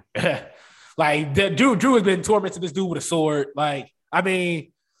McIntyre. Like, Drew has been tormenting this dude with a sword. Like, I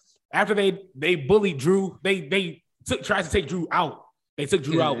mean, after they bullied Drew, they tried to take Drew out. They took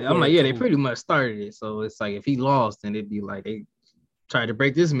Drew out. I'm like, they pretty much started it. So it's like if he lost, then it'd be like they tried to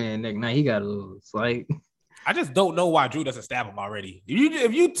break this man neck. Now he got to lose. Like, I just don't know why Drew doesn't stab him already.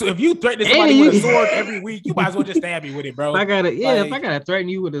 If you threaten somebody with a sword every week, you might as well just stab me with it, bro. if I gotta threaten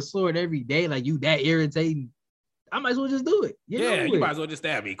you with a sword every day, like you that irritating, I might as well just do it. You might as well just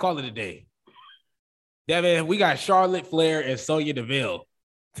stab me. Call it a day. Devin, we got Charlotte Flair and Sonya Deville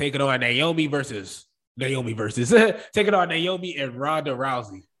taking on taking on Naomi and Ronda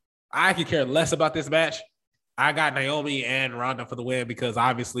Rousey. I could care less about this match. I got Naomi and Ronda for the win because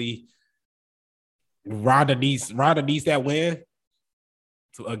obviously Ronda needs that win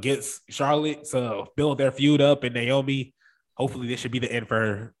against Charlotte to build their feud up, and Naomi, hopefully this should be the end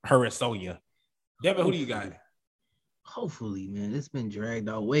for her and Sonya. Devin, who do you got? Hopefully, man. It's been dragged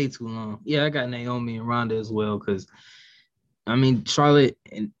out way too long. Yeah, I got Naomi and Ronda as well because, I mean, Charlotte,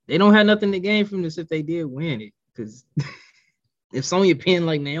 and they don't have nothing to gain from this if they did win it. Because if Sonya pinned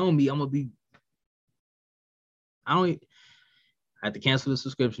like Naomi, I have to cancel the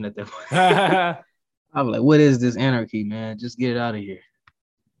subscription at that point. I'm like, what is this anarchy, man? Just get it out of here.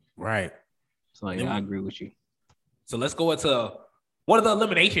 Right. So I agree with you. So let's go into one of the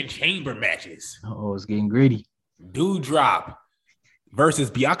Elimination Chamber matches. Oh, it's getting gritty. Doudrop versus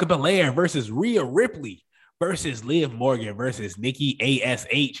Bianca Belair versus Rhea Ripley versus Liv Morgan versus Nikki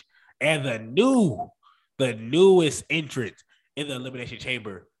ASH and the newest entrant in the Elimination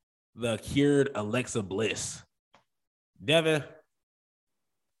Chamber, the cured Alexa Bliss. Devin,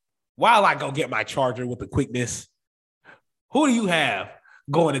 while I go get my charger with the quickness, who do you have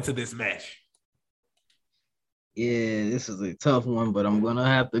going into this match? Yeah, this is a tough one, but I'm gonna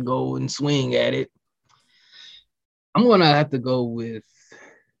have to go and swing at it. I'm gonna have to go with.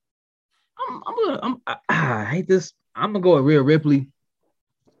 I hate this. I'm gonna go with Rhea Ripley,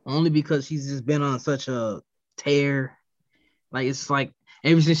 only because she's just been on such a tear. Like it's like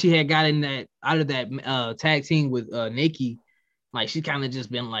ever since she had gotten out of that tag team with Nikki, like she kind of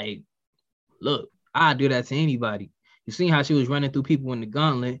just been like, look, I'd do that to anybody. You seen how she was running through people in the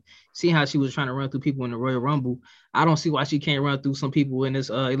gauntlet. See how she was trying to run through people in the Royal Rumble. I don't see why she can't run through some people in this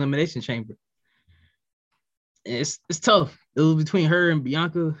Elimination Chamber. It's tough. It was between her and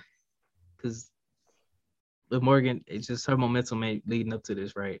Bianca because with Morgan, it's just her momentum leading up to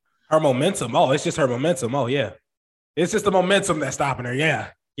this, right? Her momentum. Oh, it's just her momentum. Oh, yeah. It's just the momentum that's stopping her. Yeah.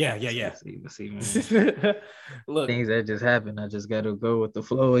 Let's see, man. Look. Things that just happened. I just got to go with the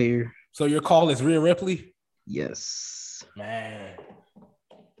flow here. So your call is Rhea Ripley? Yes. Man.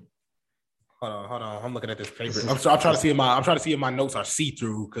 Hold on. I'm looking at this paper. I'm trying to see if my notes are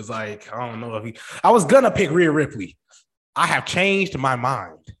see-through because, like, I don't know I was gonna pick Rhea Ripley. I have changed my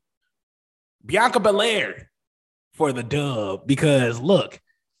mind. Bianca Belair for the dub because look,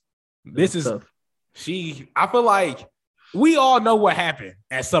 this is tough. I feel like we all know what happened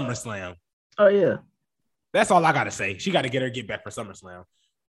at SummerSlam. Oh yeah, that's all I gotta say. She got to get back for SummerSlam.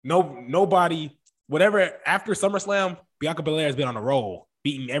 Nobody, whatever after SummerSlam, Bianca Belair has been on a roll,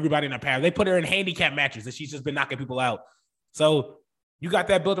 beating everybody in her path. They put her in handicap matches, and she's just been knocking people out. So you got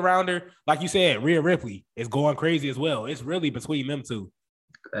that built around her. Like you said, Rhea Ripley is going crazy as well. It's really between them two.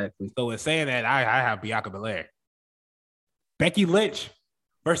 Exactly. So it's saying that I have Bianca Belair. Becky Lynch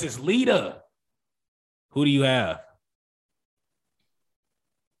versus Lita. Who do you have?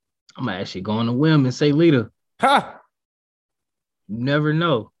 I'm actually going to whim and say Lita. Ha! You never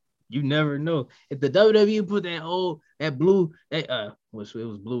know. If the WWE put it was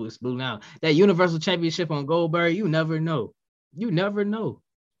blue, it's blue now. That Universal Championship on Goldberg, you never know.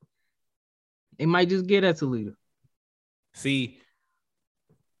 They might just get that to Lita. See,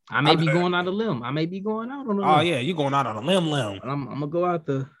 I may be going out a limb. I may be going out on a limb. Oh yeah, you going out on a limb. I'm gonna go out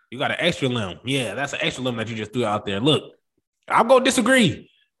the. You got an extra limb. Yeah, that's an extra limb that you just threw out there. Look, I'm gonna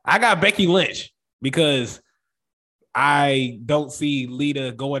disagree. I got Becky Lynch because I don't see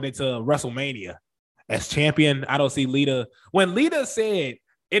Lita going into WrestleMania as champion. I don't see Lita. When Lita said,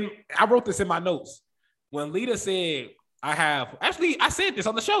 and I wrote this in my notes. When Lita said, I said this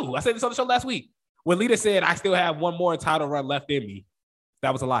on the show. I said this on the show last week. When Lita said, I still have one more title run left in me,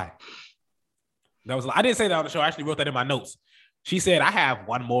 that was a lie. I didn't say that on the show. I actually wrote that in my notes. She said, I have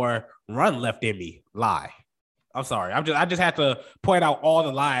one more run left in me. Lie. I'm sorry. I just had to point out all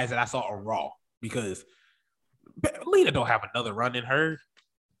the lies that I saw on Raw because Lita don't have another run in her.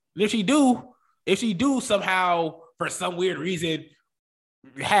 And if she do somehow, for some weird reason,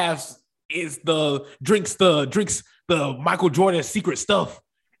 drinks the Michael Jordan secret stuff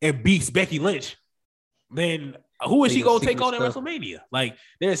and beats Becky Lynch, then who is she gonna take on at WrestleMania? Like,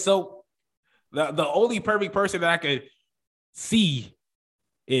 there's the only perfect person that I could see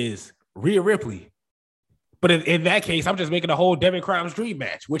is Rhea Ripley. But in that case, I'm just making a whole Devin Crimes dream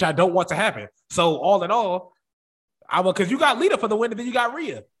match, which I don't want to happen. So all in all, because you got Lita for the win, and then you got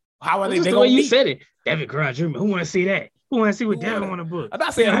Rhea. How are they the gonna way you meet? said it? Devin Crimes dream. Who want to see that? Who want to see what Devin want to book? I'm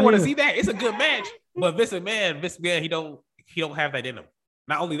not saying who want to see that. It's a good match, but Vince McMahon, he don't have that in him.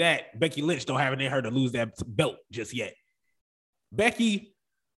 Not only that, Becky Lynch don't have it in her to lose that belt just yet. Becky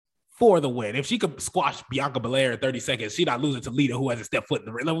for the win. If she could squash Bianca Belair in 30 seconds, she not losing to Lita, who hasn't stepped foot in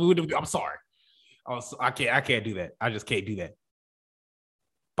the ring. I'm sorry. I can't do that. I just can't do that.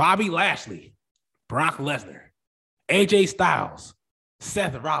 Bobby Lashley, Brock Lesnar, AJ Styles,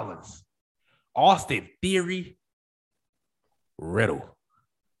 Seth Rollins, Austin Theory, Riddle.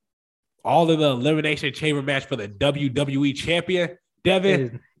 All of the Elimination Chamber match for the WWE champion.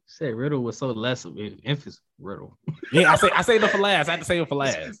 Devin said Riddle was so less of an emphasis. Riddle. Yeah, I say it for last. I had to say it for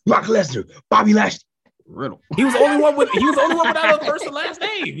last. Brock Lesnar, Bobby Lashley, Riddle. He was the only one without a first and last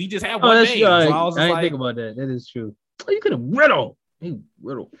name. He just had one name. Right. So I didn't think about that. That is true. Oh, you could have Riddle.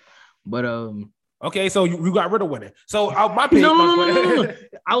 Riddle. But okay, so you got Riddle winning. So my pick. No.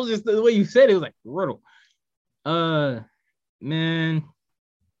 I was just the way you said it was like Riddle. Man,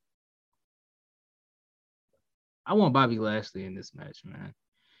 I want Bobby Lashley in this match, man.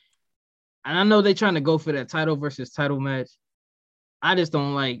 And I know they're trying to go for that title versus title match. I just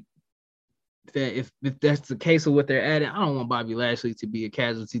don't like that. If that's the case of what they're adding, I don't want Bobby Lashley to be a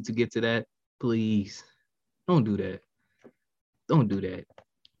casualty to get to that. Please, don't do that. Don't do that.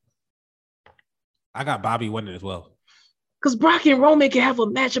 I got Bobby winning as well. Because Brock and Roman can have a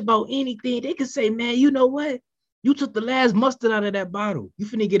match about anything. They can say, man, you know what? You took the last mustard out of that bottle. You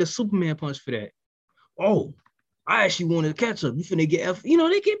finna get a Superman punch for that. Oh, I actually wanted ketchup. You finna get F. You know,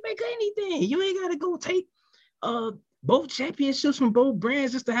 they can make anything. You ain't got to go take both championships from both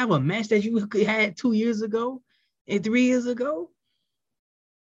brands just to have a match that you had 2 years ago and 3 years ago.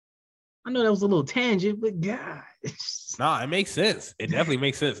 I know that was a little tangent, but God. No, it makes sense. It definitely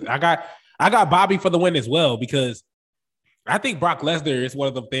makes sense. I got Bobby for the win as well because I think Brock Lesnar is one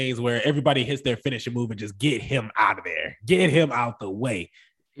of the things where everybody hits their finishing move and just get him out of there, get him out the way.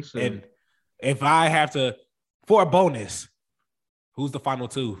 And if I have to, for a bonus, who's the final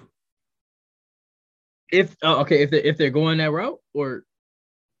two? If they're going that route or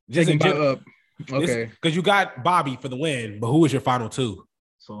just in general, okay, because you got Bobby for the win, but who is your final two?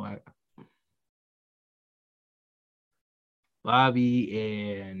 So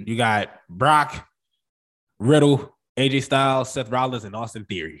Bobby and you got Brock, Riddle, AJ Styles, Seth Rollins, and Austin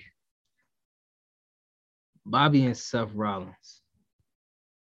Theory. Bobby and Seth Rollins.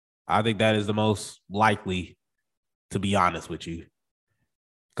 I think that is the most likely, to be honest with you.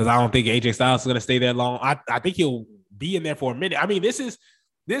 Because I don't think AJ Styles is going to stay there long. I think he'll be in there for a minute. I mean, this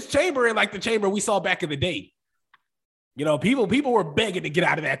chamber is like the chamber we saw back in the day. You know, people were begging to get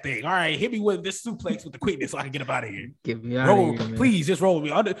out of that thing. All right, hit me with this suplex with the quickness so I can get up out of here. Get me out of here, man. Please, just roll me.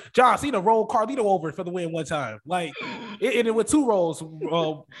 John Cena rolled Carlito over for the win one time. Like, it with two rolls.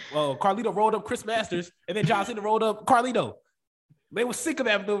 Carlito rolled up Chris Masters, and then John Cena rolled up Carlito. They were sick of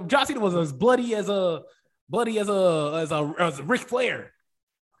that. John Cena was as bloody as Ric Flair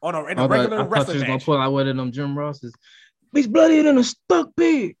in a regular wrestling match. Gonna pull out one of them Jim Rosses. He's bloodier than a stuck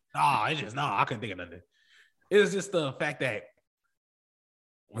pig. I couldn't think of nothing. It was just the fact that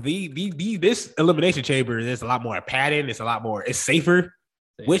this Elimination Chamber is a lot more padding. It's safer,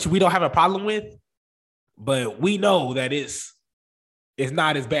 which we don't have a problem with. But we know that it's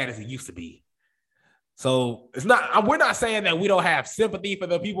not as bad as it used to be. So we're not saying that we don't have sympathy for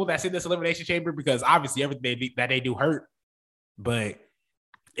the people that's in this Elimination Chamber because obviously everything that they do hurt, but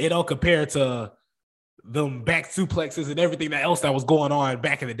it don't compare to them back suplexes and everything else that was going on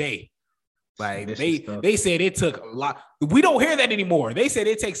back in the day. Like they said it took a lot. We don't hear that anymore. They said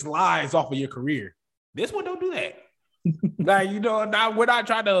it takes lives off of your career. This one don't do that. Like, you know, now we're not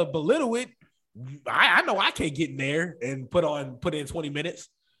trying to belittle it. I know I can't get in there and put in 20 minutes.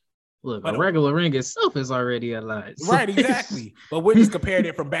 Look, a regular ring itself is already a lie. Right, exactly. But we're just comparing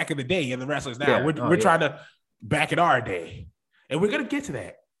it from back in the day and the wrestlers now. Yeah. We're trying to back in our day. And we're going to get to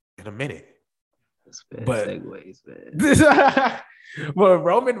that in a minute. But segues, man. But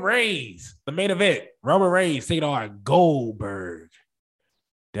Roman Reigns, the main event, Roman Reigns taking on Goldberg.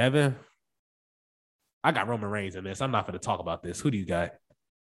 Devin, I got Roman Reigns in this. I'm not going to talk about this. Who do you got?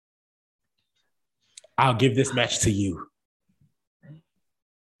 I'll give this match to you.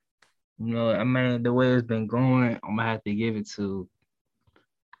 You know, I mean, the way it's been going, I'm gonna have to give it to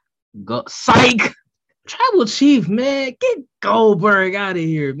Psych Tribal Chief, man. Get Goldberg out of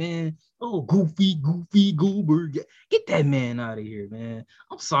here, man. Oh, goofy Goldberg. Get that man out of here, man.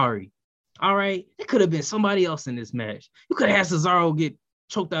 I'm sorry. All right. It could have been somebody else in this match. You could have had Cesaro get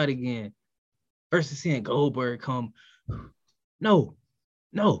choked out again versus seeing Goldberg come. No.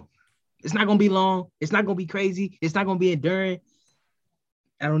 It's not gonna be long. It's not gonna be crazy. It's not gonna be enduring.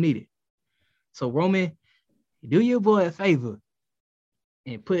 I don't need it. So, Roman, do your boy a favor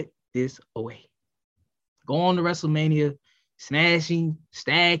and put this away. Go on to WrestleMania, smashing,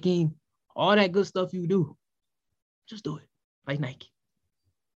 stacking, all that good stuff you do. Just do it. Like Nike.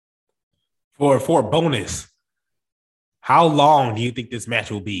 For a bonus, how long do you think this match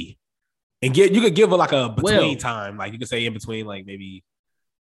will be? And you could give it like a between time. Like you could say in between, like maybe.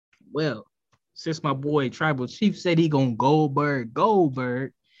 Well, since my boy Tribal Chief said he gonna Goldberg,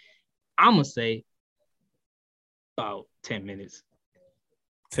 I'm going to say about 10 minutes.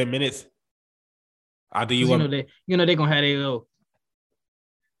 10 minutes? I'll do you they're going to have their little.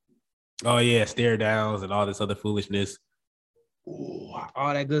 Oh, yeah, stare downs and all this other foolishness. Ooh,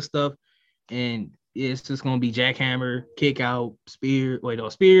 all that good stuff. And it's just going to be jackhammer, kick out, spear,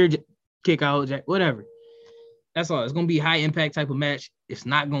 kick out, whatever. That's all. It's going to be high impact type of match. It's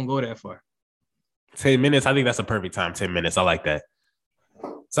not going to go that far. 10 minutes? I think that's a perfect time, 10 minutes. I like that.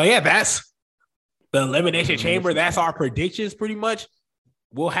 So, yeah, that's the Elimination Chamber. That's our predictions pretty much.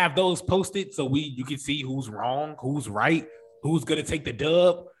 We'll have those posted so you can see who's wrong, who's right, who's going to take the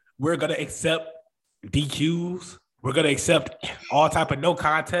dub. We're going to accept DQs. We're going to accept all type of no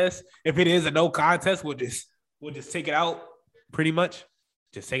contest. If it is a no contest, we'll just take it out pretty much.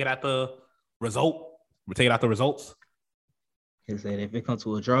 Just take it out the result. We're taking out the results. He said if it comes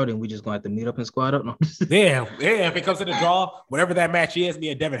to a draw, then we just gonna have to meet up and squad up. No. Yeah. If it comes to the draw, whatever that match is, me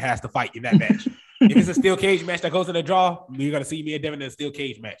and Devin has to fight in that match. If it's a steel cage match that goes to the draw, you're gonna see me and Devin in a steel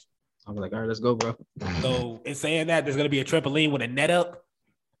cage match. I'm like, all right, let's go, bro. So in saying that, there's gonna be a trampoline with a net up.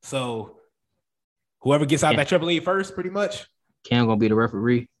 So whoever gets out that trampoline first, pretty much. Cam gonna be the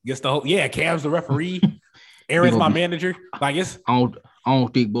referee. Cam's the referee. Aaron's my manager. Like I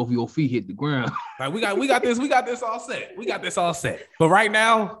don't think both of your feet hit the ground. Like we got this all set. But right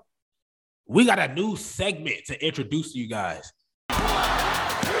now, we got a new segment to introduce to you guys.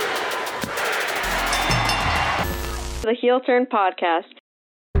 The Heel Turn Podcast.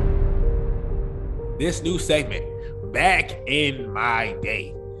 This new segment, Back in My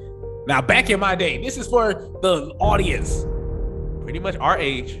Day. Now, back in my day, this is for the audience, pretty much our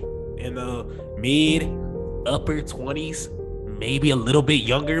age, in the mid, upper 20s, maybe a little bit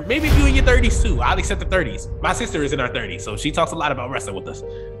younger, maybe if you're in your 30s too. I'll accept the 30s. My sister is in her 30s, so she talks a lot about wrestling with us.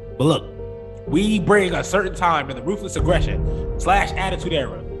 But look, we bring a certain time to the Ruthless Aggression / Attitude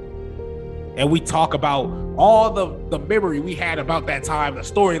Era, and we talk about all the memory we had about that time, the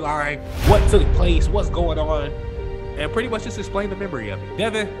storyline, what took place, what's going on, and pretty much just explain the memory of it.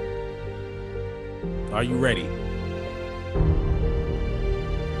 Devin, are you ready?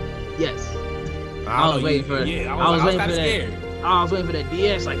 Yes. I was waiting for that. I was waiting for that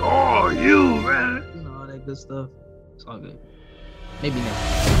DS, like, oh, you, man. You know, all that good stuff. It's all good. Maybe next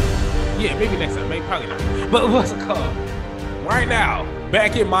time. Yeah, maybe next time. Maybe probably not. But what's it called? Right now,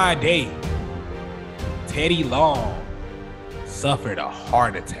 back in my day, Teddy Long suffered a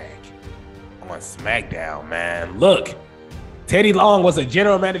heart attack on SmackDown, man. Look, Teddy Long was a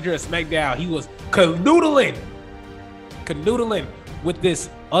general manager at SmackDown. He was canoodling with this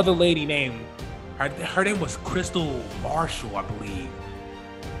other lady named, her name was Crystal Marshall, I believe.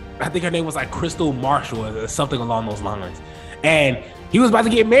 I think her name was like Crystal Marshall or something along those lines. And he was about to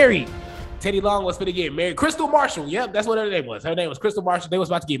get married. Teddy Long was going to get married. Crystal Marshall, yep, that's what her name was. Her name was Crystal Marshall. They was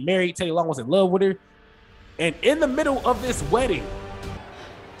about to get married. Teddy Long was in love with her. And in the middle of this wedding.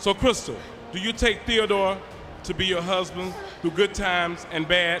 So, Crystal, do you take Theodore to be your husband through good times and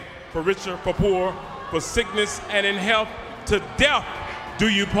bad, for richer, for poor, for sickness and in health, to death do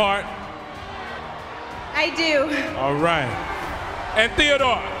you part? I do. All right. And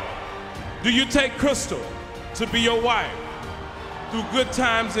Theodore, do you take Crystal to be your wife through good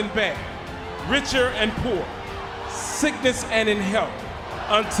times and bad, richer and poor, sickness and in health,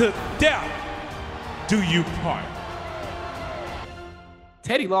 unto death do you part?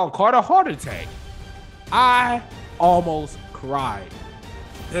 Teddy Long caught a heart attack. I almost cried.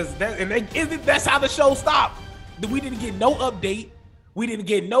 That's how the show stopped. We didn't get no update. We didn't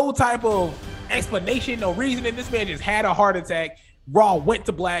get no type of explanation, no reasoning. This man just had a heart attack. Raw went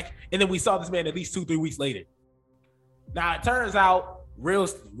to black, and then we saw this man at least 2-3 weeks later. Now it turns out, real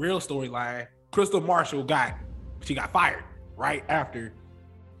storyline, Crystal Marshall got fired right after.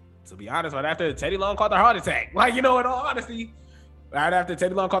 To be honest, right after Teddy Long caught the heart attack. Like, in all honesty, right after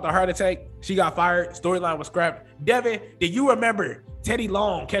Teddy Long caught the heart attack, she got fired. Storyline was scrapped. Devin, do you remember Teddy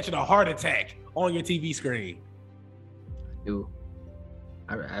Long catching a heart attack on your TV screen? Dude,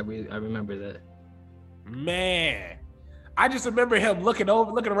 I remember that. Man, I just remember him looking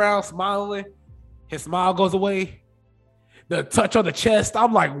around, smiling. His smile goes away. The touch on the chest.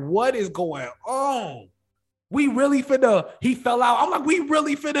 I'm like, what is going on? He fell out. I'm like, we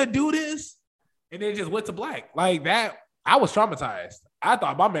really finna do this? And then it just went to black. Like that, I was traumatized. I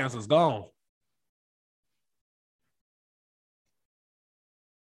thought my man was gone.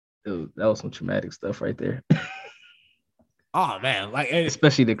 Dude, that was some traumatic stuff right there. Oh man, like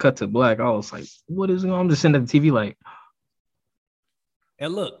especially the cut to black. I was like, what is going on? I'm just sitting at the TV like.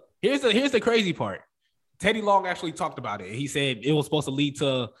 And look, here's the crazy part. Teddy Long actually talked about it. He said it was supposed to lead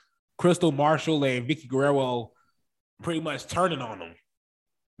to Crystal Marshall and Vicky Guerrero pretty much turning on him.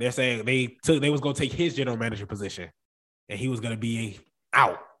 They're saying they was gonna take his general manager position, and he was gonna be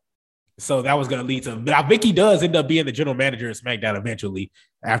out. So that was gonna lead to now. Vicky does end up being the general manager of SmackDown eventually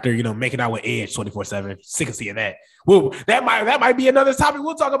after making out with Edge 24/7. Sick of seeing that. Well, that might be another topic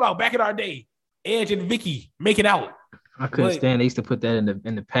we'll talk about back in our day. Edge and Vicky making out. I couldn't stand. They used to put that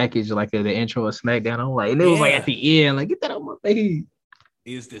in the package like the intro of SmackDown. I'm like, and it was like at the end, like get that on my face.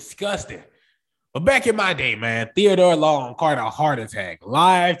 It's disgusting. But back in my day, man, Theodore Long caught a heart attack,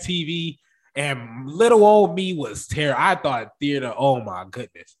 live TV, and little old me was terrible. I thought Theodore, oh my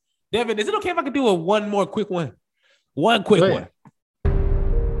goodness. Devin, is it okay if I could do one more quick one? One quick one.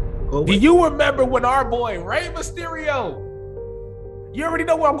 Do you remember when our boy Rey Mysterio, you already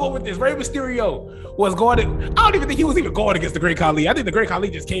know where I'm going with this, Rey Mysterio was going to, I don't even think he was even going against the Great Khali. I think the Great Khali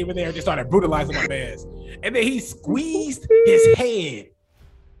just came in there and just started brutalizing my mans. And then he squeezed his head.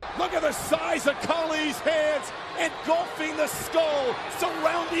 Look at the size of Khali's hands engulfing the skull,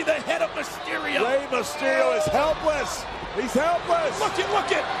 surrounding the head of Mysterio. Rey Mysterio is helpless. He's helpless.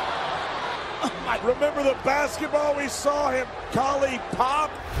 Look it. Remember the basketball we saw him, Khali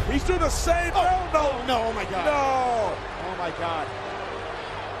pop? He's doing the same. Oh, no, oh my God. No. Oh my God.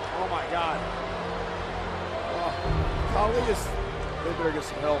 Oh my God. Oh, Khali is, they better get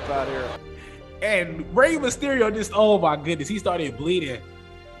some help out here. And Rey Mysterio just, oh my goodness, he started bleeding.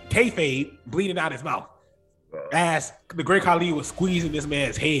 Kayfabe bleeding out his mouth as the Great Khali was squeezing this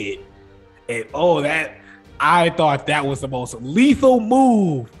man's head. And I thought that was the most lethal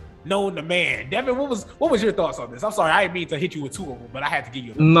move known to man. Devin, what was your thoughts on this? I'm sorry, I didn't mean to hit you with two of them, but I had to give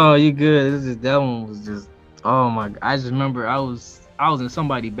you No, you good. That one was just, oh my God. I just remember I was in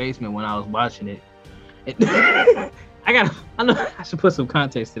somebody's basement when I was watching it. I know I should put some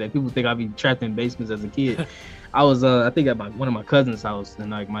context to that. People think I'd be trapped in basements as a kid. I was, I think at one of my cousin's house,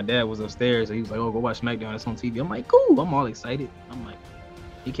 and like my dad was upstairs, and he was like, "Oh, go watch SmackDown. It's on TV." I'm like, "Cool." I'm all excited. I'm like,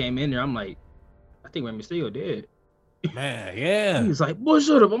 he came in there. I'm like, I think Rey Mysterio dead. Man, yeah. He was like, "Boy,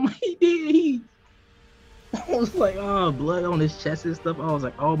 shut up." I'm like, he did. I was like, oh, blood on his chest and stuff. I was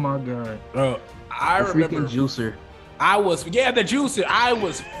like, oh my God. Bro, I remember freaking juicer. The juicer. I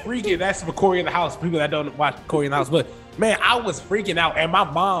was freaking. That's for Corey in the House. People that don't watch Corey in the House, but man, I was freaking out, and my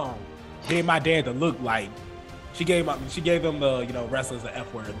mom gave my dad the look like. She gave them the wrestlers the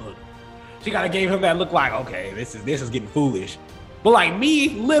F word look. She kind of gave him that look like, okay, this is getting foolish. But like me,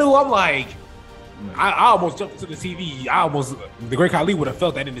 little, I'm like, I almost jumped into the TV. The Great Khali would have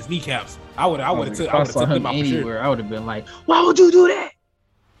felt that in his kneecaps. I would have took him out anywhere. for sure. I would have been like, why would you do that?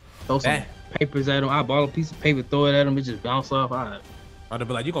 Throw some papers at him. I bought a piece of paper, throw it at him, it just bounce off. I'd have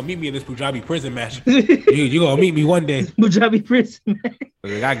been like, you're gonna meet me in this Punjabi prison match. You're gonna meet me one day. Punjabi prison match.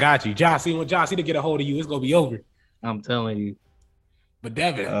 I got you. When John Cena get a hold of you, it's gonna be over. I'm telling you. But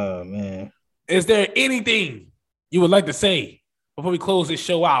Devin, oh man, is there anything you would like to say before we close this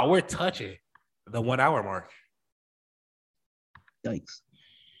show out? We're touching the 1 hour mark. Yikes.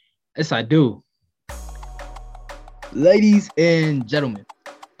 Yes, I do. Ladies and gentlemen,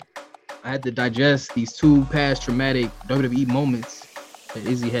 I had to digest these 2 past traumatic WWE moments that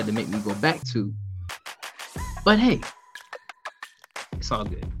Izzy had to make me go back to. But hey, it's all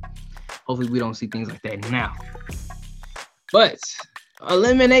good. Hopefully we don't see things like that now. But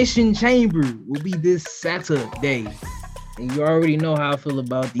Elimination Chamber will be this Saturday. And you already know how I feel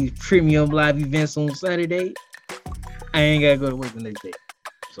about these premium live events on Saturday. I ain't gotta go to work the next day.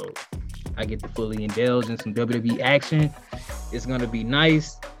 So I get to fully indulge in some WWE action. It's gonna be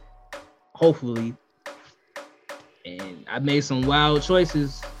nice. Hopefully. And I made some wild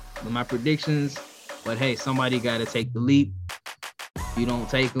choices with my predictions. But hey, somebody gotta take the leap. If you don't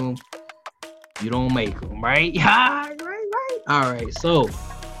take them, you don't make them, right? Right. All right, so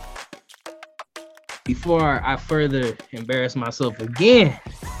before I further embarrass myself again,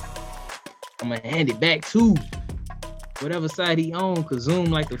 I'm gonna hand it back to whatever side he on, because Zoom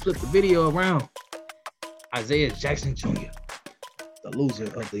like to flip the video around. Isaiah Jackson Jr., the loser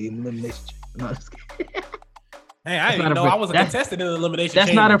of the Elimination Chamber. No, just kidding. Hey, I didn't know I was a contestant in the Elimination Chamber.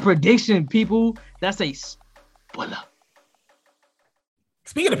 That's not a prediction, people. That's a spoiler.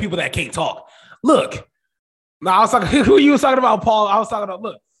 Speaking of people that can't talk, look. No, I was talking. Who you was talking about, Paul? I was talking about.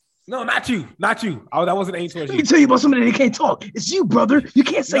 Look, no, not you. That wasn't aimed towards you. Let me tell you about somebody that can't talk. It's you, brother. You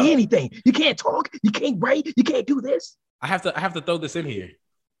can't say anything. You can't talk. You can't write. You can't do this. I have to throw this in here.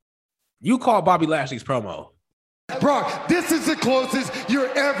 You called Bobby Lashley's promo. Brock, this is the closest you're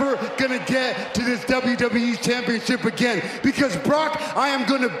ever going to get to this WWE Championship again. Because, Brock, I am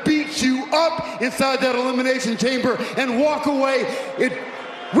going to beat you up inside that Elimination Chamber and walk away at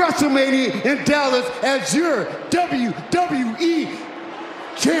WrestleMania in Dallas as your WWE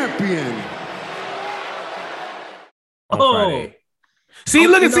Champion. Friday. See,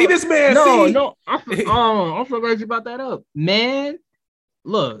 look and see this man. No, I forgot you about that up. Man,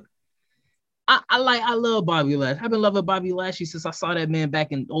 look. I love Bobby Lashley. I've been loving Bobby Lashley since I saw that man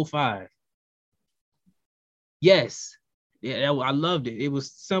back in 2005. Yes. Yeah, I loved it. It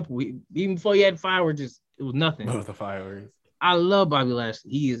was simple. Even before he had fireworks, it was nothing. What was the fireworks? I love Bobby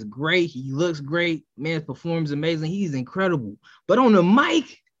Lashley. He is great. He looks great. Man performs amazing. He's incredible. But on the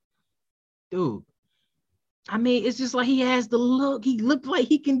mic, dude, I mean, it's just like he has the look. He looked like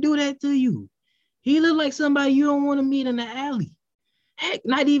he can do that to you. He looked like somebody you don't want to meet in the alley. Heck,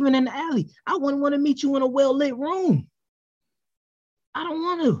 not even in the alley. I wouldn't want to meet you in a well-lit room. I don't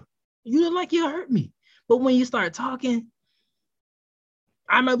want to. You look like you hurt me. But when you start talking,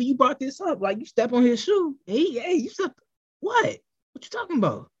 I remember you brought this up. Like, you step on his shoe. Hey, you step. What? What you talking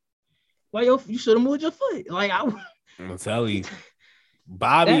about? Why you should have moved your foot? Like, I'm gonna tell you,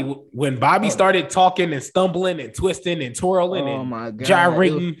 Bobby. When Bobby started talking and stumbling and twisting and twirling and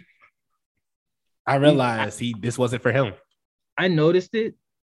gyrating, I realized this wasn't for him. I noticed it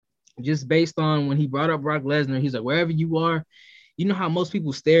just based on when he brought up Brock Lesnar. He's like, wherever you are, you know how most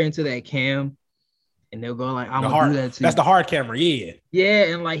people stare into that cam and they'll go like, I'm gonna do that too. That's the hard camera, yeah. Yeah,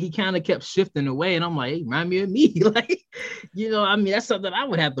 and like he kind of kept shifting away, and I'm like, hey, remind me of me. Like, I mean, that's something I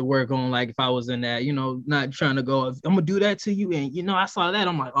would have to work on, like if I was in that, not trying to go, I'm gonna do that to you. And I saw that,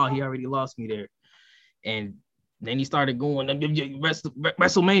 I'm like, oh, he already lost me there. And then he started going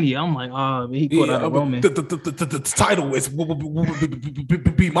WrestleMania. I'm like, oh, he put out a Roman. The title is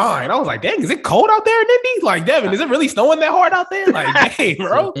be mine. I was like, dang, is it cold out there in Indy? Like, Devin, is it really snowing that hard out there? Like, dang,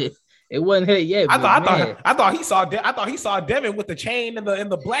 bro. It wasn't hit yet. I thought he saw Devin with the chain and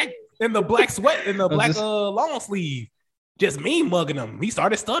the black sweat and the black long sleeve, just me mugging him. He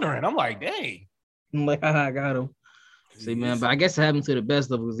started stuttering. I'm like, dang. I'm like, I got him. See, man, but I guess it happened to the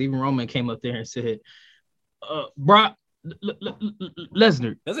best of us. Even Roman came up there and said, Brock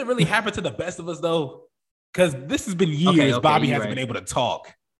Lesnar. Does it really happen to the best of us though? Because this has been years. Bobby hasn't been able to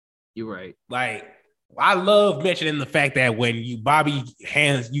talk. You're right. Like, I love mentioning the fact that when you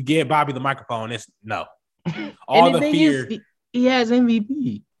give Bobby the microphone, it's no. All the fear. He has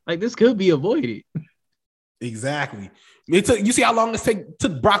MVP. Like, this could be avoided. Exactly. You see how long it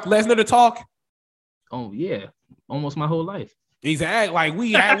took Brock Lesnar to talk? Oh yeah, almost my whole life. Exactly. Like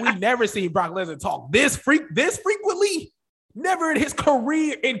we never seen Brock Lesnar talk this frequently. Never in his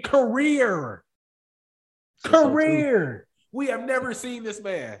career. We have never seen this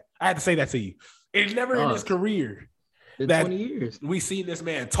man. I had to say that to you. It's never in his career that 20 years we seen this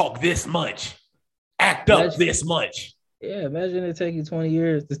man talk this much, act up this much. Yeah, imagine it taking 20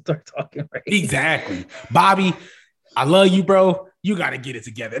 years to start talking right. Exactly. Bobby, I love you, bro. You got to get it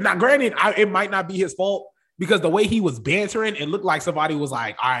together. Now, granted, it might not be his fault because the way he was bantering, it looked like somebody was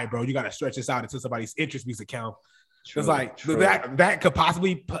like, all right, bro, you got to stretch this out into somebody's interest music account. It's like that could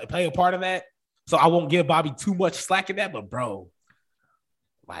possibly play a part of that. So I won't give Bobby too much slack in that, but bro,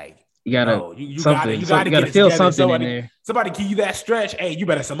 like, You gotta no, you gotta feel together. something in there. Somebody give you that stretch. Hey, you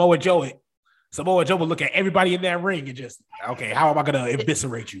better Samoa Joe it. Samoa Joe will look at everybody in that ring and just, okay, how am I gonna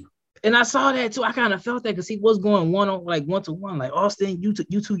eviscerate you? And I saw that too. I kind of felt that because he was going one to one. Like, Austin, you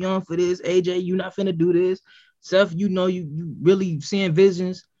too young for this. AJ, you not finna do this. Seth, you really seeing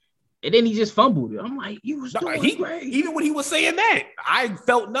visions. And then he just fumbled it. I'm like, you was doing great. Even when he was saying that, I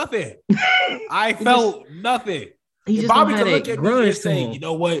felt nothing. Nothing. He just Bobby could look at me and say, you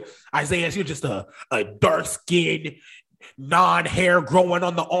know what, Isaiah, you're just a dark-skinned, non-hair growing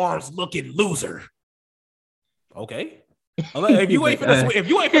on the arms looking loser. Okay. If you ain't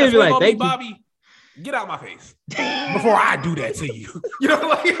finna swing on me, Bobby, get out my face before I do that to you. You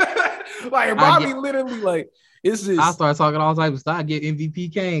know, like Bobby literally like it's just. I start talking all types of stuff. I get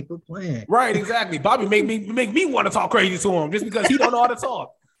MVP Kane. Quit playing. Right, exactly. Bobby make me want to talk crazy to him just because he don't know how to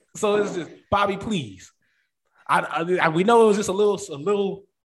talk. So it's just Bobby, please. We know it was just a little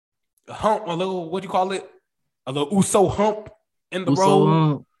hump, a little what you call it, a little Uso hump in the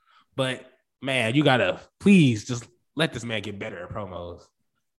road. But man, you gotta please just let this man get better at promos.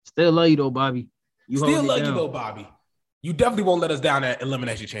 Still love you though, Bobby. Still love you though, Bobby. You definitely won't let us down at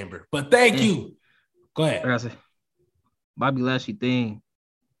Elimination Chamber. But thank you. Go ahead. Like I said, Bobby Lashley thing.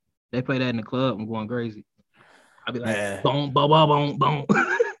 They play that in the club. I'm going crazy. I'll be like, boom, boom, boom, boom,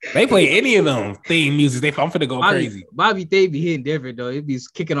 boom. They play any of them theme music. I'm finna go crazy. Bobby, they be hitting different though. It be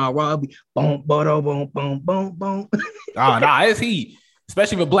kicking on raw. It be boom, boom, boom, boom, boom, boom. It's heat.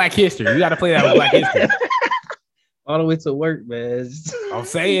 Especially with Black History. You got to play that with Black History. All the way to work, man. I'm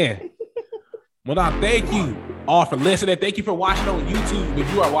saying. Well, now, thank you all for listening. Thank you for watching on YouTube.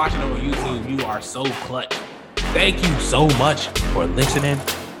 If you are watching on YouTube, you are so clutch. Thank you so much for listening.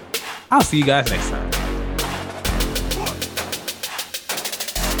 I'll see you guys next time.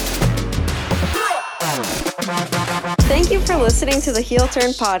 Thank you for listening to the Heel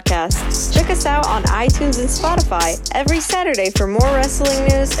Turn Podcast. Check us out on iTunes and Spotify every Saturday for more wrestling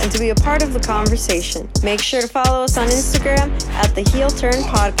news and to be a part of the conversation. Make sure to follow us on Instagram at the Heel Turn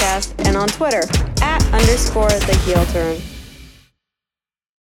Podcast and on Twitter @_the Heel Turn.